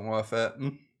 It wasn't worth it.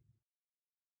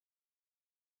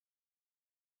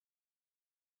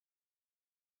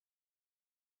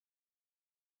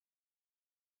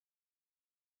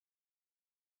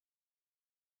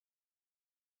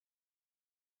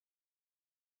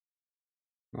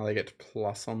 Now they get to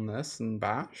plus on this and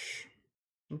bash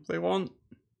if they want.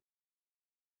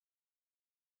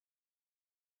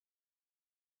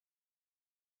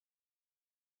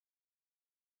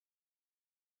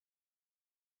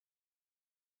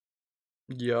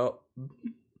 Yup.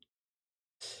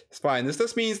 It's fine. This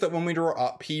just means that when we draw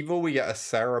Upheaval, we get a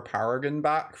Sarah Paragon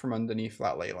back from underneath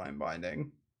that Leyline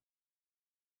Binding.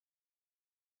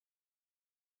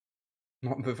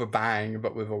 Not with a bang,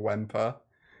 but with a whimper.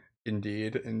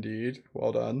 Indeed, indeed.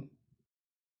 Well done.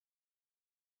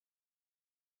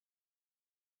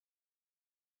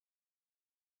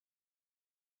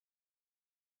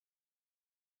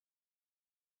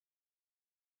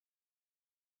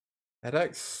 That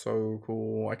deck's so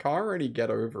cool. I can't really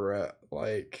get over it.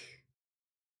 Like,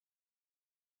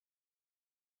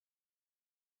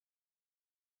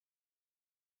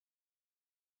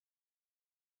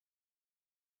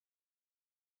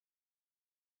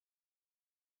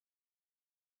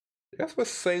 I guess we're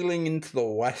sailing into the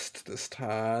west this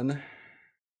turn.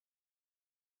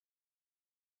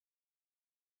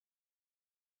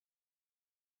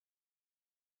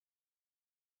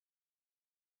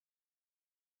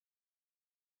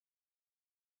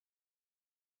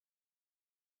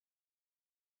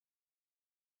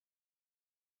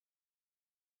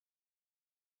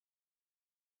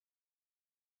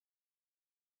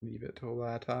 Leave it till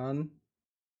their turn,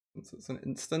 since it's an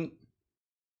instant.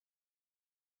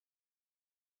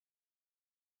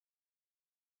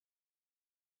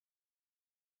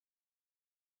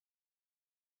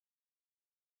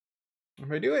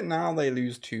 If I do it now, they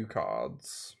lose 2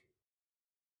 cards.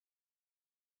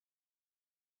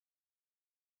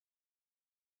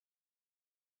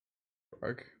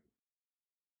 Shrug.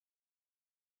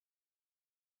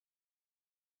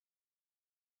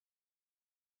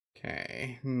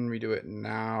 Okay, we do it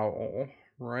now,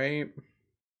 right?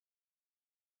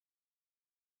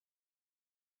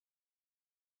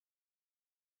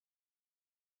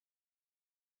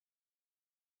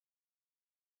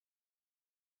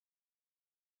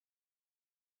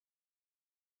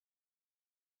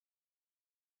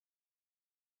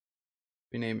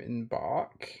 We name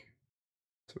Embark,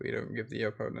 so we don't give the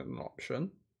opponent an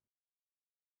option.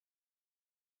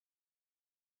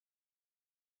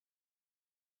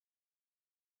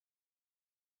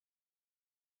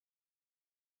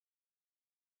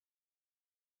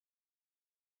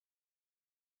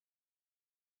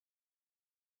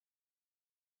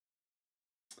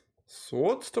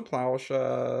 Swords to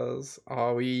Plowshares.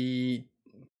 We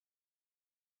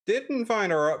didn't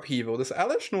find our upheaval. This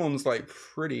Elesh Norn's like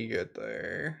pretty good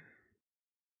though.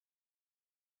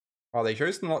 Oh, they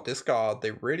chose to not discard.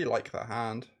 They really like the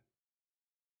hand.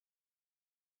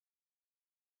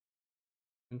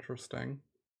 Interesting.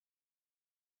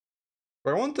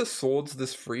 Do I want to swords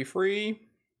this free?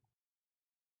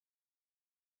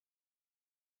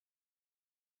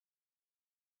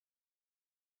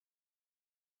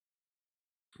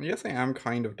 I guess I am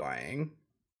kind of dying.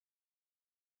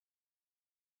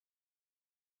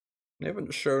 They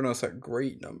haven't shown us a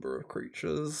great number of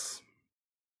creatures.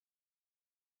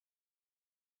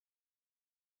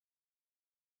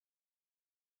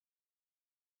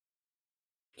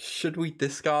 Should we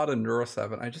discard and draw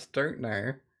 7? I just don't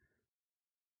know.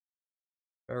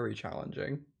 Very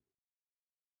challenging.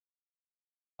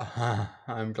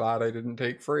 I'm glad I didn't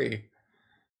take free.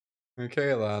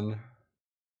 Okay then.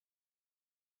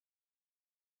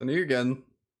 Nugan.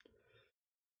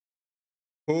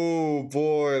 Oh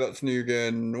boy, that's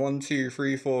Nugan. 1, 2,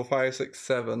 3, 4, 5, 6,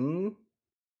 7.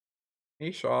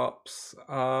 A sharps.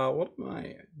 What am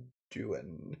I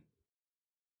doing?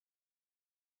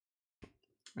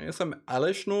 I guess I'm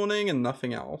Elesh Norning and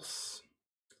nothing else.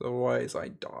 Otherwise I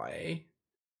die.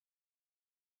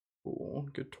 Cool,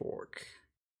 good torque.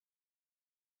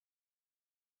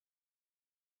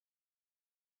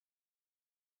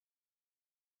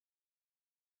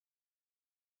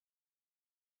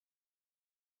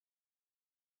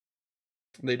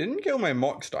 They didn't kill my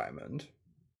Mox Diamond.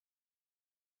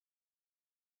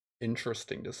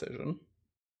 Interesting decision.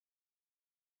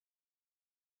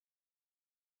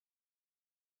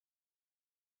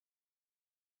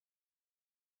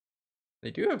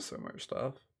 They do have so much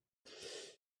stuff.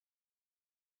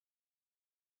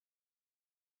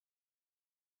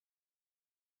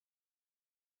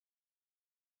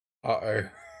 Uh-oh.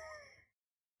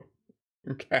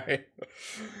 Okay.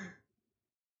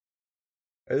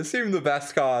 I assume the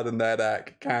best card in their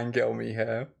deck can kill me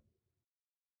here.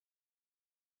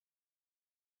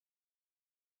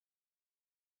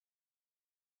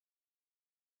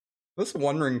 This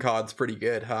One Ring card's pretty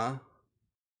good, huh?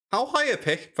 How high a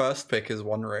first pick is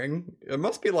One Ring? It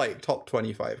must be like top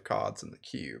 25 cards in the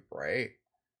cube, right?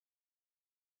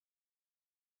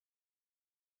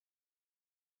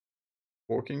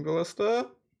 Walking Ballista?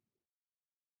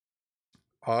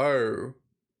 Oh.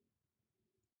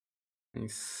 I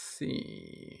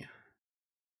see.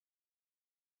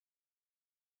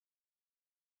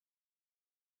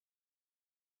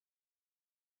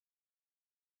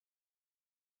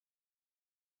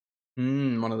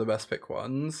 One of the best pick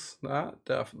ones. That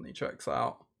definitely checks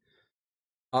out.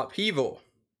 Upheaval.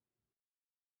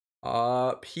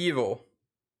 Upheaval.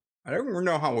 I don't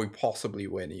know how we possibly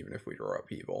win even if we draw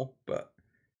Upheaval, but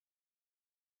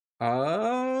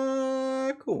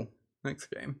cool. Next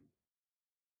game.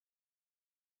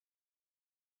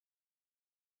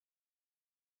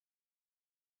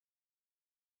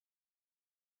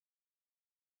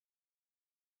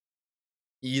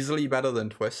 Easily better than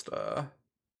Twister.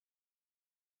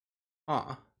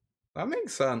 That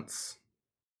makes sense.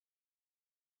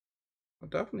 That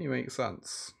definitely makes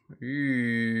sense.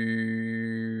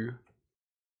 Ooh.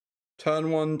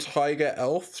 Turn 1 Tiger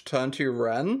Elf, turn 2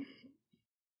 Ren.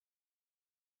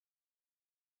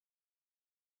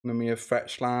 And then we have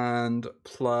Fetch Land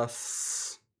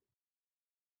plus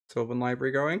Sylvan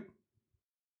Library going.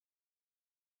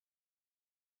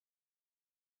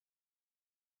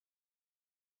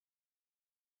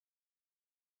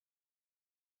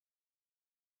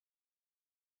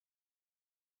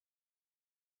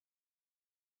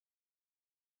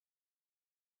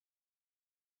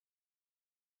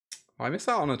 I miss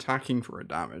out on attacking for a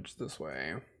damage this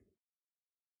way.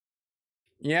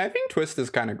 Yeah, I think Twister's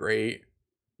kind of great.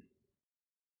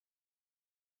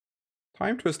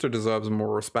 Time Twister deserves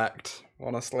more respect,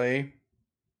 honestly.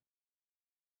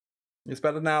 It's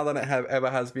better now than it ever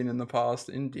has been in the past,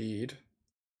 indeed.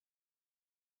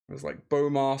 There's like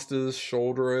Bowmasters,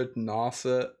 Shouldered,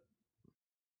 Narset.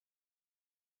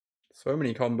 So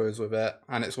many combos with it,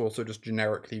 and it's also just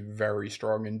generically very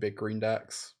strong in big green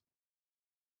decks.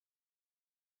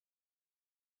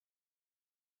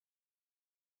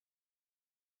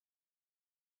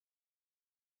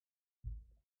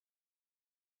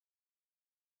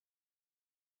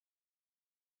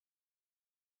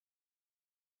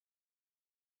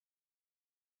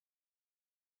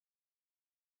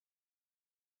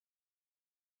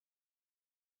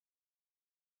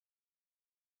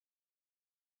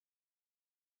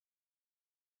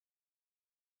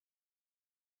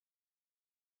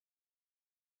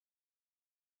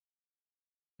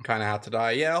 Kind of had to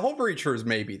die. Yeah, Hull Breacher is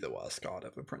maybe the worst card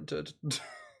ever printed.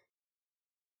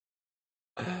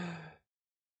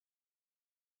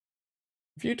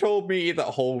 If you told me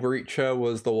that Hull Breacher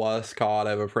was the worst card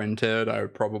ever printed, I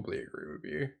would probably agree with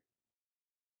you.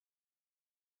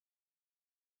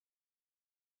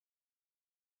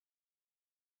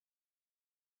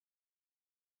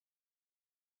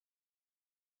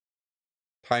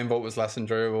 Time Vault was less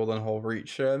enjoyable than Hull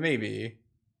Breacher, maybe.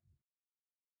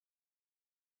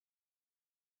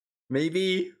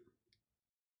 Maybe.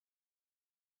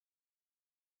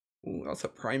 Ooh, that's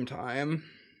at prime time.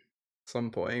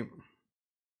 Some point.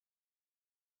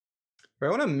 Do I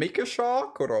want to make a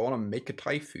shark or do I want to make a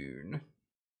typhoon?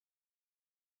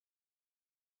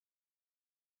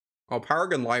 Oh,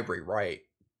 Paragon Library, right.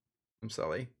 I'm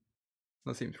silly.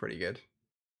 That seems pretty good.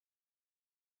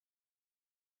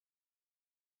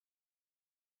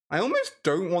 I almost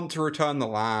don't want to return the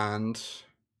land.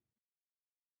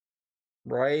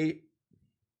 Right?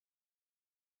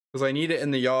 Because I need it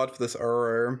in the yard for this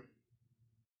Uro.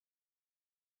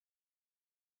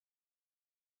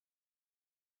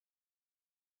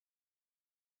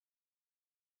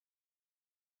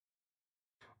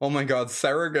 Oh my god,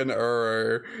 Saragon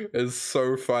Uro is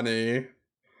so funny.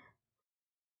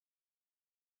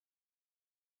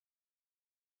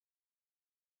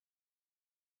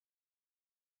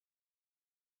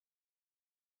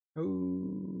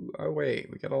 Oh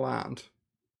wait, we get a land.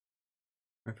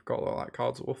 I forgot all that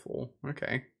card's awful.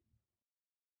 Okay.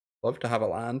 Love to have a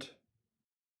land.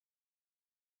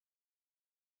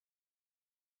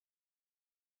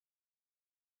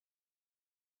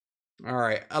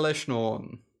 Alright, Elesh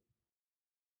Norn.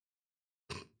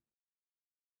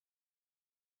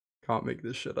 Can't make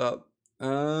this shit up.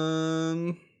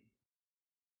 Oh.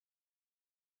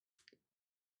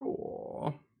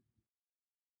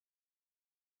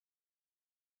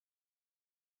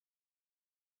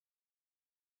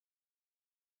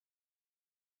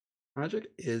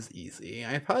 Magic is easy.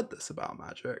 I've heard this about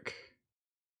Magic.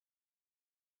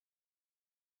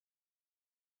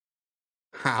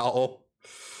 How?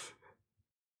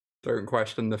 Don't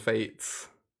question the fates.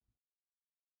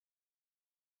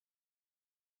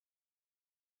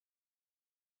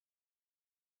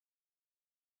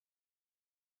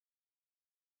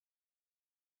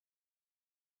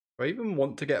 Do I even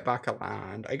want to get back a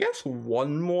land? I guess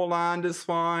one more land is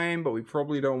fine, but we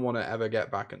probably don't want to ever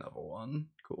get back another one.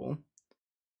 Cool.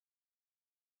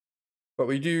 But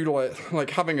we do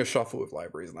like having a shuffle with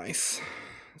library is nice.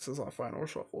 This is our final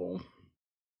shuffle.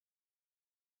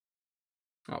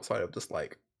 Outside of just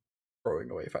like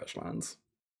throwing away fetch lands.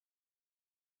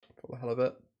 For the hell of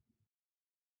it.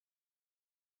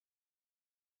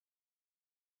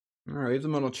 Alright,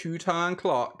 I'm on a 2-turn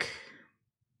clock.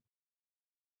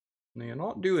 And you're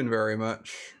not doing very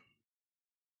much.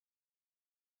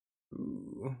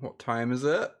 Ooh, what time is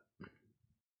it?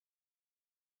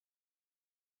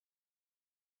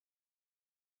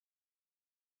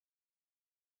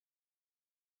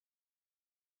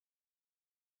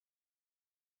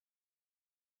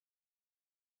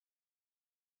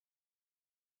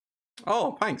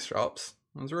 Oh, thanks, Shops.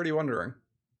 I was already wondering.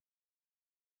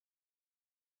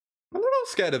 I'm a little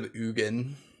scared of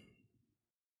Ugin.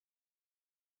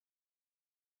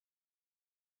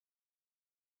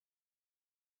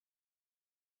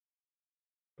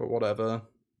 But whatever.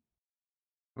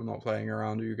 I'm not playing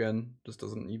around Ugin. Just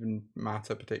doesn't even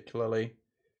matter particularly.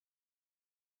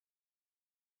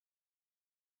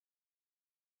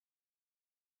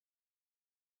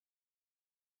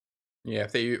 Yeah,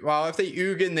 if they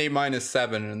Ugin, they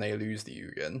 -7 and they lose the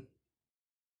Ugin.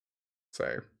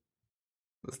 So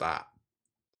there's that.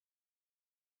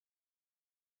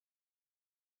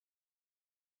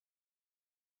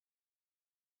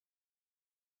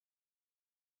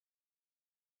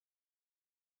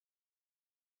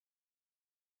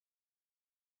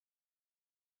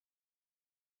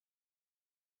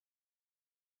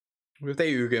 If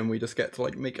they Ugin, we just get to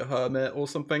like make a Hermit or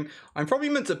something. I'm probably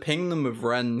meant to ping them with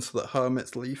Ren so that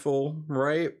Hermit's lethal,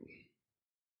 right?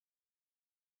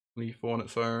 Lethal on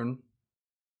its own.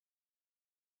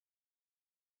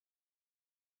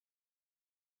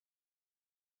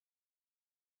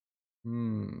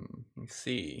 I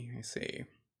see.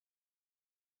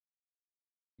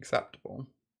 Acceptable.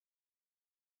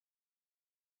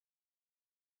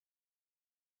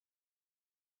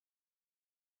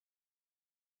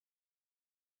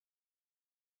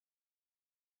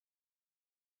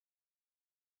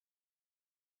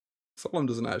 Solemn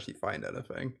doesn't actually find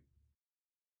anything.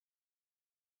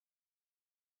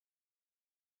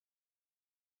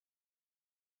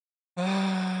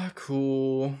 Ah,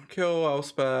 cool. Kill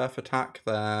Elspeth, attack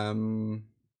them.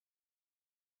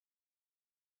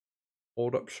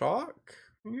 Hold up shark,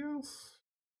 yes.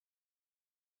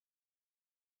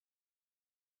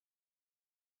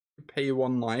 Pay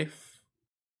 1 life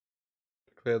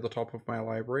to clear the top of my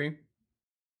library.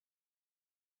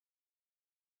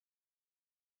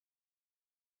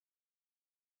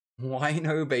 Why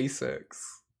no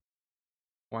basics?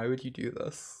 Why would you do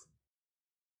this?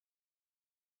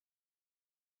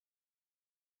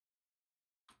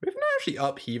 We've not actually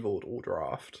upheavaled all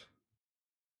draft.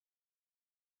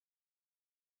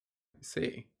 I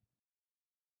see.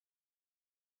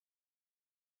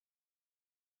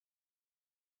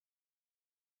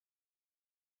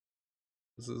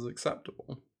 This is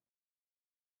acceptable.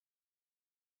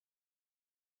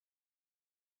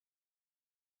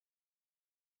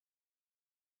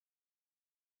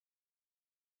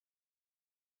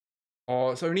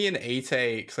 Oh, it's only an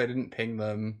 8-8 because I didn't ping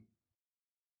them.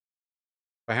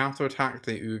 I have to attack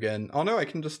the Ugin. Oh no, I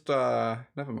can just,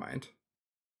 never mind.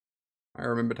 I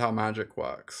remembered how magic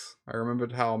works. I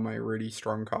remembered how my really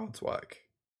strong cards work.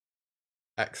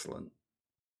 Excellent.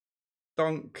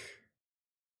 Dunk.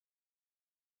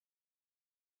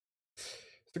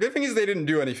 The good thing is they didn't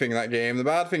do anything that game. The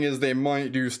bad thing is they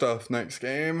might do stuff next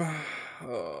game.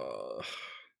 That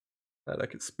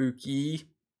deck is spooky.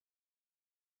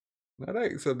 That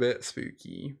deck's a bit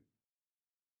spooky.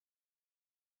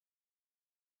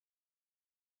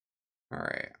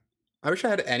 Alright. I wish I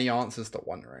had any answers to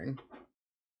One Ring.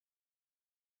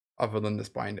 Other than this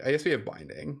binding. I guess we have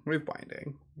binding. We have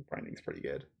binding. Binding's pretty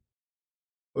good.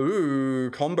 Ooh,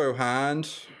 combo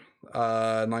hand.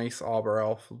 Nice Arbor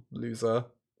Elf loser.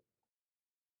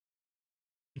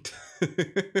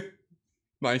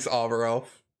 Nice Arbor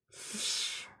Elf.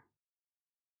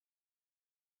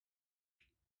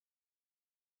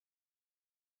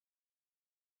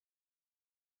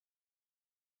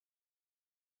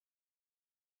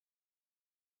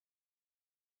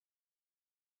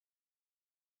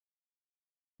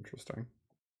 Interesting.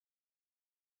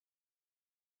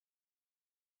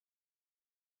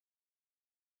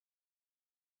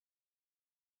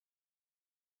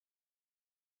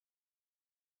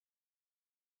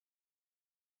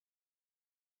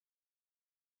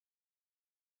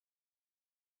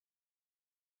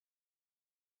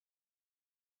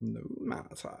 No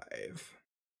Matative.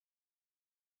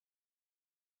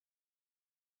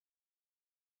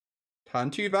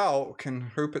 Turn 2 Valk and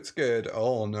hope it's good.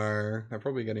 Oh no, they're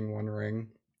probably getting One Ring.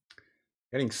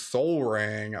 Getting Soul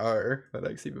Ring. Oh, that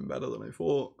deck's even better than I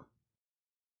thought.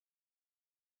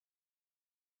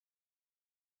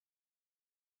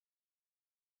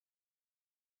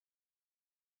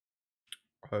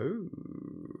 Oh,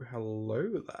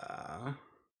 hello there.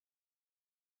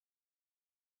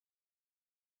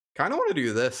 Kind of want to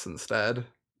do this instead.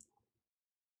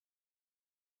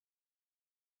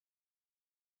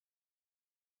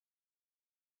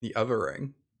 The other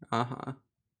ring. Uh-huh.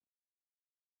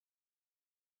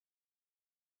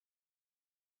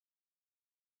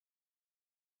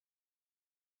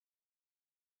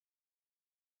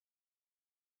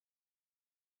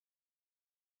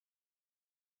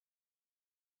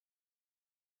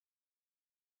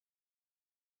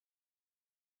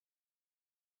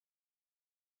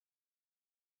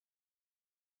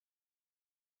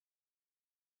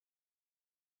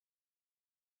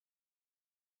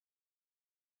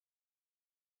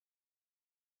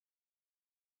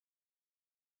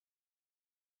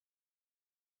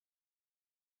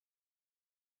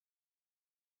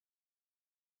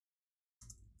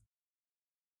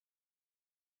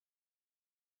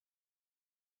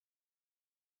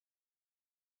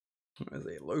 There's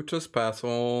a Lotus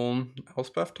Petal.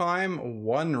 Elspeth time.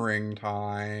 One Ring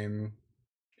time.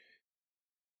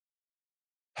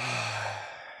 The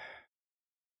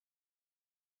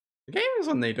games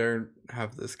when they don't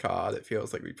have this card, it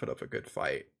feels like we put up a good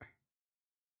fight.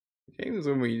 The games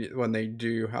when they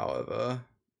do, however,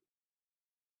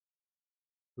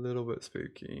 a little bit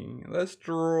spooky. Let's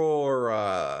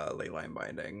draw Leyline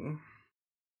Binding.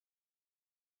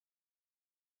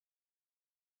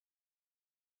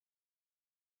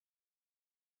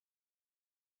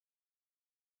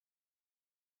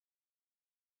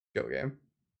 Go game.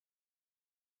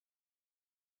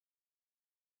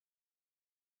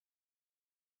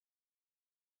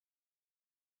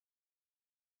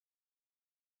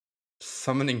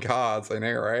 Summoning cards, I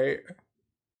know, right?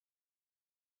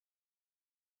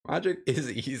 Magic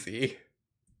is easy.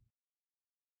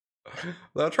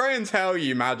 They'll try and tell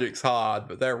you Magic's hard,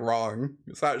 but they're wrong.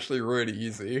 It's actually really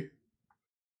easy.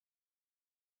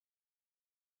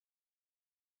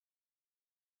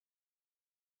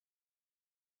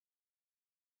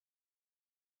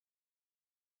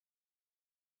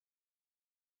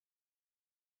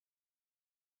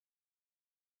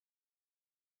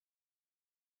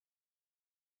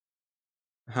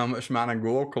 How much mana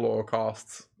Gorklaw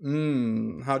costs?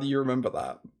 How do you remember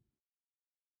that?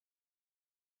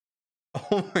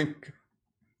 Oh my god.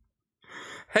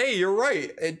 Hey, you're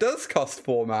right. It does cost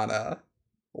 4 mana.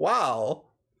 Wow.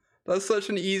 That's such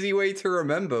an easy way to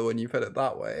remember when you put it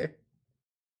that way.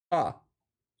 Ah.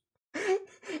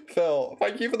 Phil,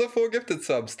 thank you for the 4 gifted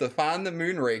subs. Stefan the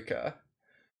Moonraker,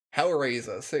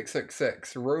 Hellraiser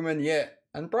 666, Roman Yet,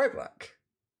 and Bright Black.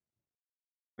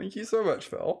 Thank you so much,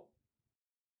 Phil.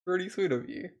 Really sweet of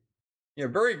you. Yeah,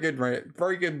 very good, right?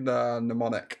 Very good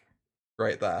mnemonic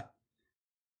right there.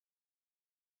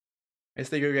 I guess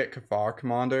they go get Cathar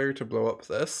Commando to blow up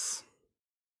this.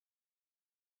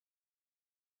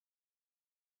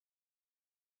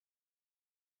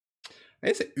 I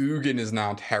guess Ugin is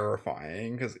now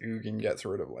terrifying because Ugin gets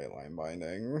rid of Leyline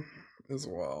Binding as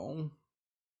well.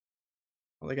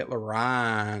 Well, they get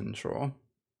Loran, sure.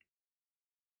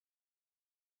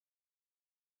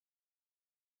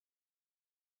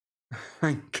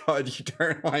 My god, you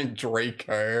don't like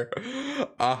Draco.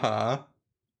 Uh-huh.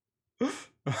 I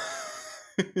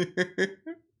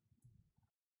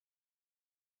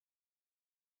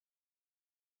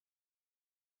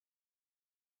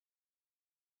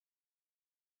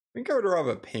think I would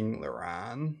rather ping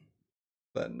Loran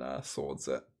than Swords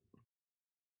It.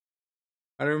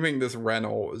 I don't think this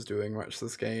Renault is doing much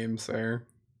this game, so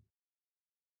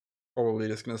probably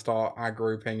just gonna start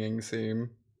aggro pinging soon.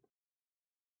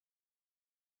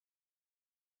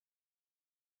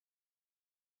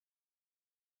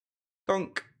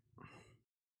 Dunk.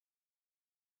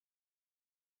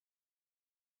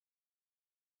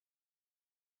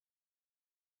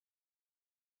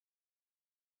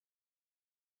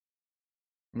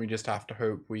 We just have to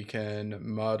hope we can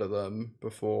murder them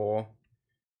before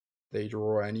they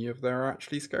draw any of their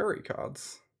actually scary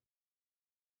cards.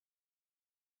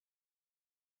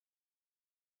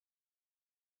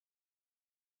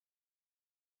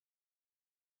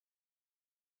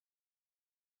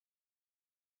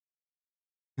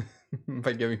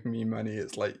 By giving me money,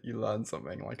 it's like you learn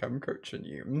something, like I'm coaching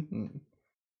you.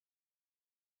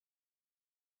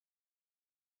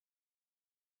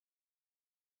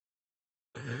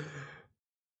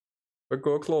 But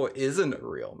Gorklaw isn't a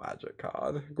real magic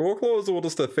card. Gorklaw is all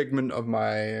just a figment of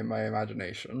my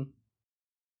imagination.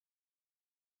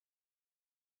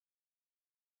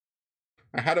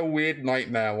 I had a weird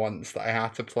nightmare once that I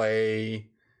had to play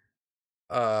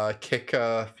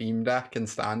Kicker theme deck in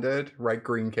standard,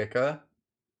 red-green Kicker.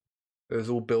 It was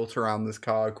all built around this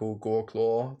card called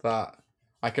Gorklaw that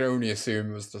I can only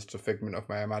assume was just a figment of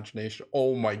my imagination.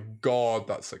 Oh my god,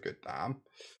 that's a good damn.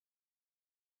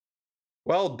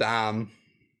 Well, damn.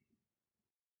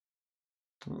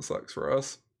 That sucks for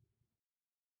us.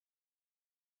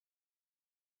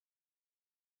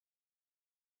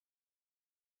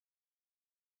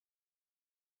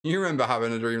 You remember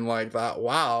having a dream like that?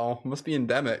 Wow, must be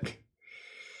endemic.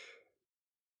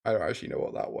 I don't actually know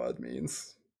what that word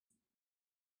means.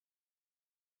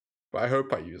 But I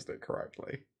hope I used it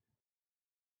correctly.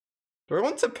 Do I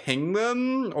want to ping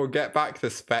them or get back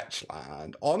this fetch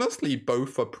land? Honestly,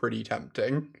 both are pretty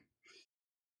tempting.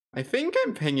 I think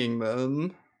I'm pinging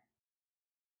them.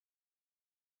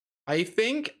 I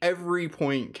think every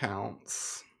point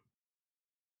counts.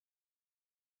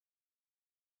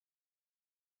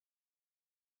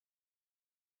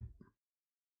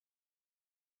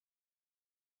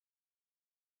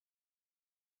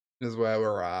 Is where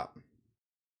we're at.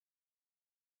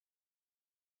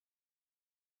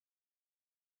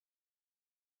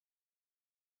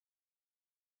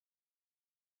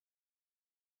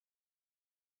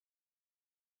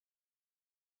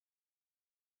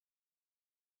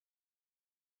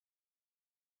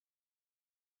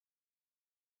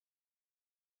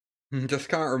 Just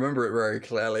can't remember it very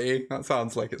clearly. That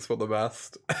sounds like it's for the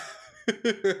best.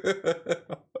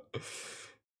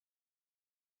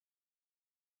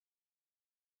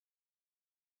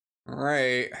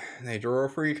 Alright, they draw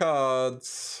 3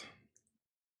 cards.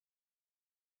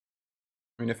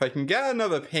 I mean, if I can get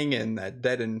another ping in, they're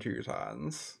dead in 2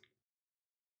 turns.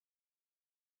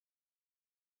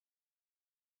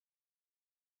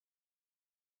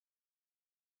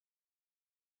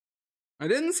 I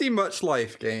didn't see much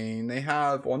life gain. They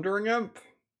have Wandering Imp.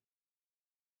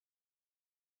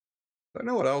 Don't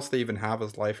know what else they even have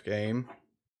as life gain.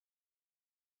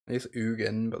 It's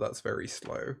Ugin, but that's very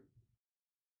slow.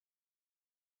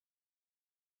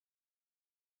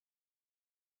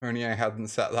 Only I hadn't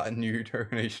set that new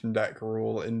donation deck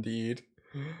rule, indeed.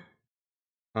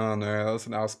 Oh no, that's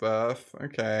an Elspeth.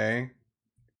 Okay.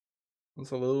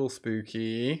 That's a little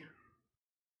spooky.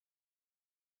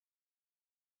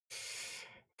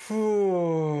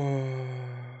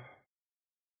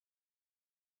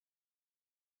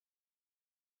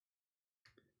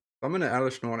 Summon an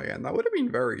Elishnorn again. That would have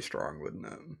been very strong, wouldn't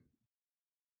it?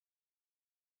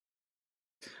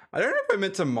 I don't know if I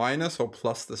meant to minus or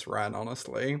plus this ran,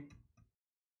 honestly.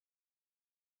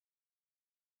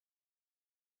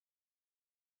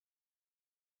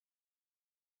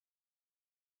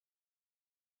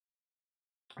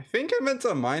 I think I meant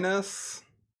to minus.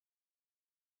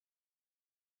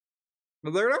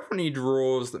 But there are definitely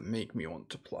draws that make me want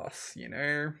to plus, you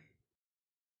know?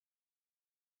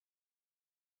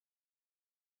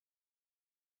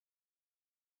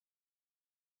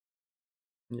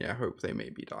 Yeah, hope they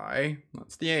maybe die.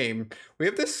 That's the aim. We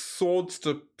have this Swords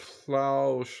to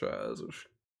Plowshares, which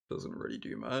doesn't really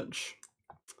do much.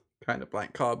 Kind of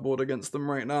blank cardboard against them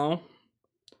right now.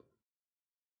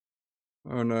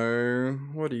 Oh no,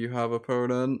 what do you have,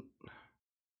 opponent?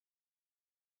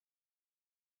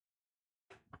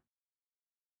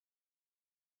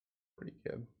 Pretty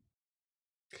good.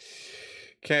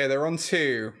 Okay, they're on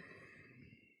 2.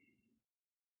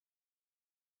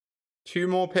 2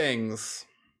 more pings.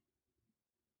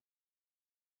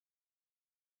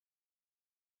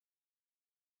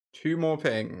 Two more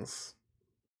pings.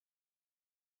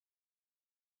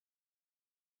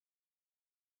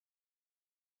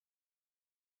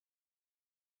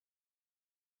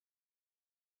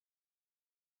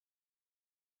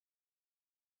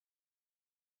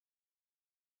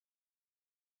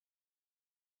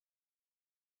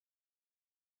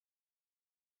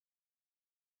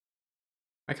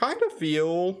 I kind of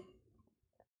feel...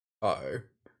 Uh-oh.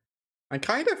 I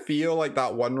kind of feel like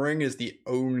that One Ring is the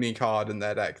only card in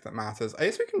their deck that matters. I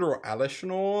guess we can draw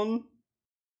Elishnorn.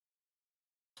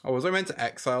 Oh, was I meant to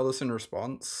exile this in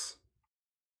response?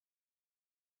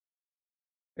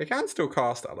 I can still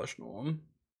cast Elishnorn.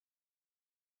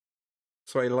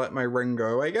 So I let my ring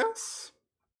go, I guess?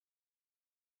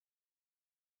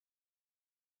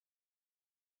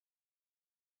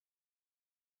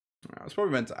 I was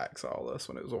probably meant to exile this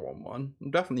when it was a 1-1.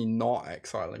 I'm definitely not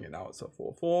exiling it now it's a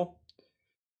 4-4.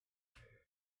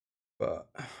 But,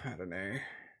 I don't know.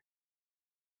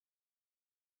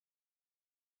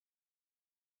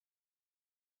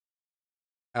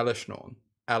 Elishnorn.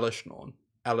 Elishnorn.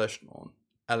 Elishnorn.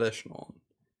 Elishnorn.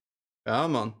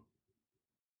 Come on.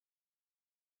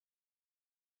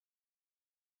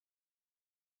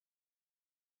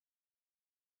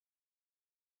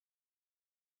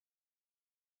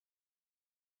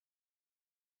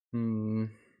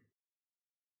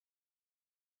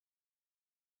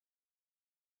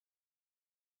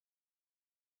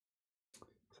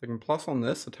 So I can plus on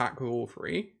this, attack with all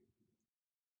 3.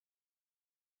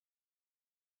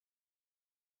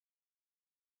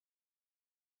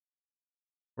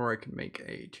 Or I can make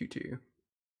a 2-2.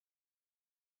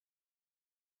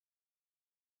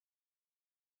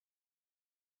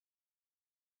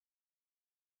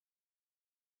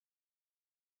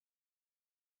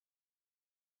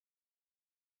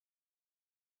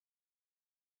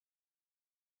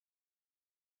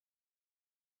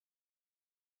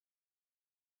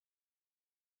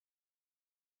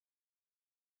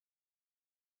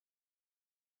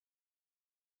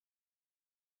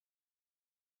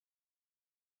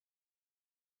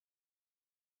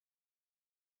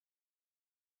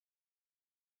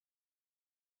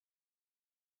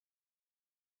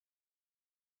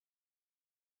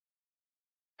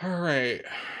 Alright.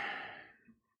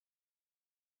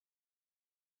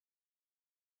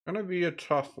 Gonna be a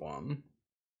tough one.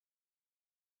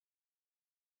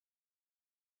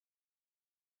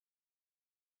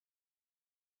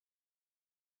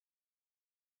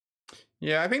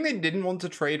 Yeah, I think they didn't want to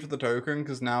trade for the token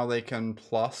because now they can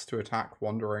plus to attack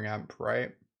Wandering Imp,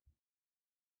 right?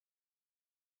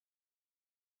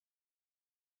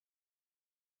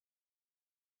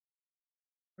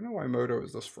 I don't know why Moto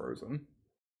is this frozen.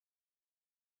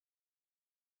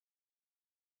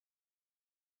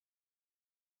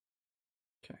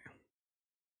 Okay.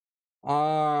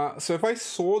 So if I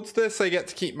swords this, I get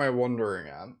to keep my Wandering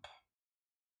Imp.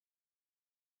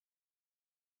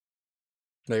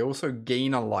 They also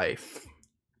gain a life.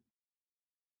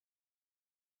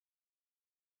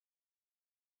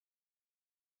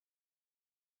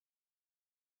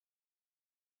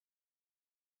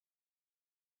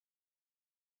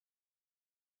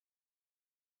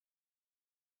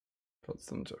 Puts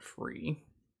them to 3.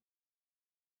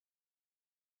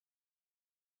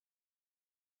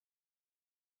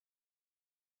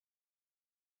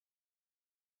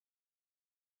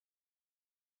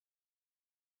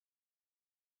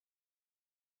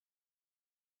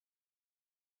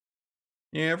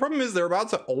 Yeah, problem is they're about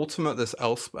to ultimate this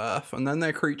Elspeth, and then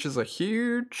their creatures are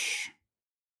huge.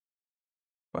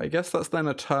 But I guess that's then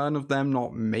a turn of them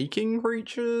not making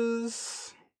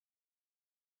creatures.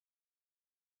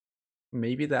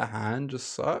 Maybe their hand just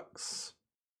sucks.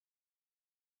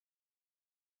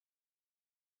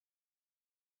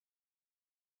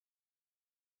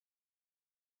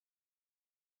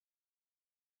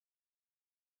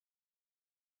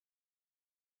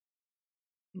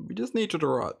 We just need to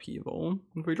draw Upheaval.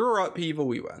 If we draw Upheaval,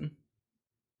 we win.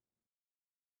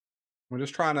 We're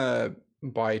just trying to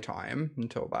buy time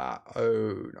until that.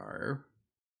 Oh no.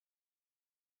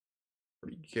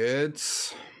 Pretty good.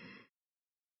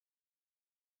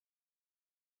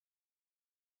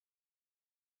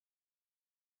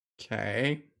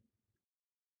 Okay.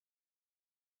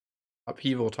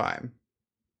 Upheaval time.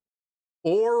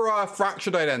 Or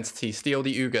Fractured Identity, steal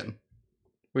the Ugin.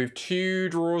 We have 2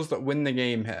 draws that win the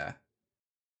game here.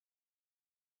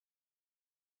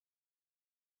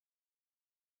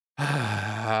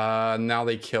 Now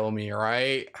they kill me,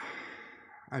 right?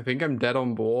 I think I'm dead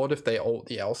on board if they ult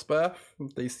the Elspeth,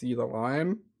 if they see the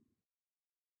Lime.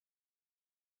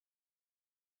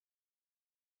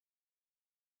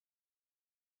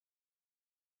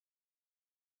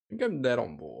 I think I'm dead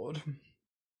on board.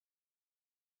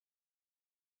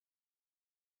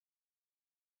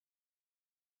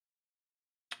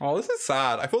 Oh, this is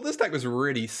sad. I thought this deck was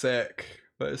really sick,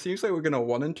 but it seems like we're gonna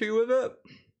 1 and 2 with it.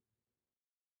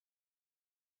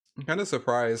 I'm kind of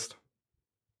surprised.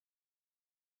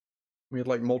 We had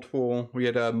like multiple, we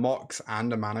had a Mox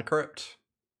and a Mana Crypt.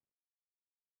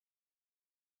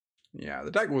 Yeah,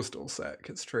 the deck was still sick,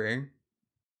 it's true.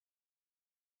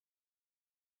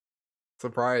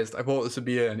 Surprised. I thought this would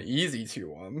be an easy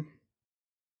 2-1.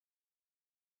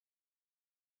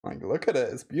 Like, look at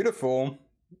it, it's beautiful.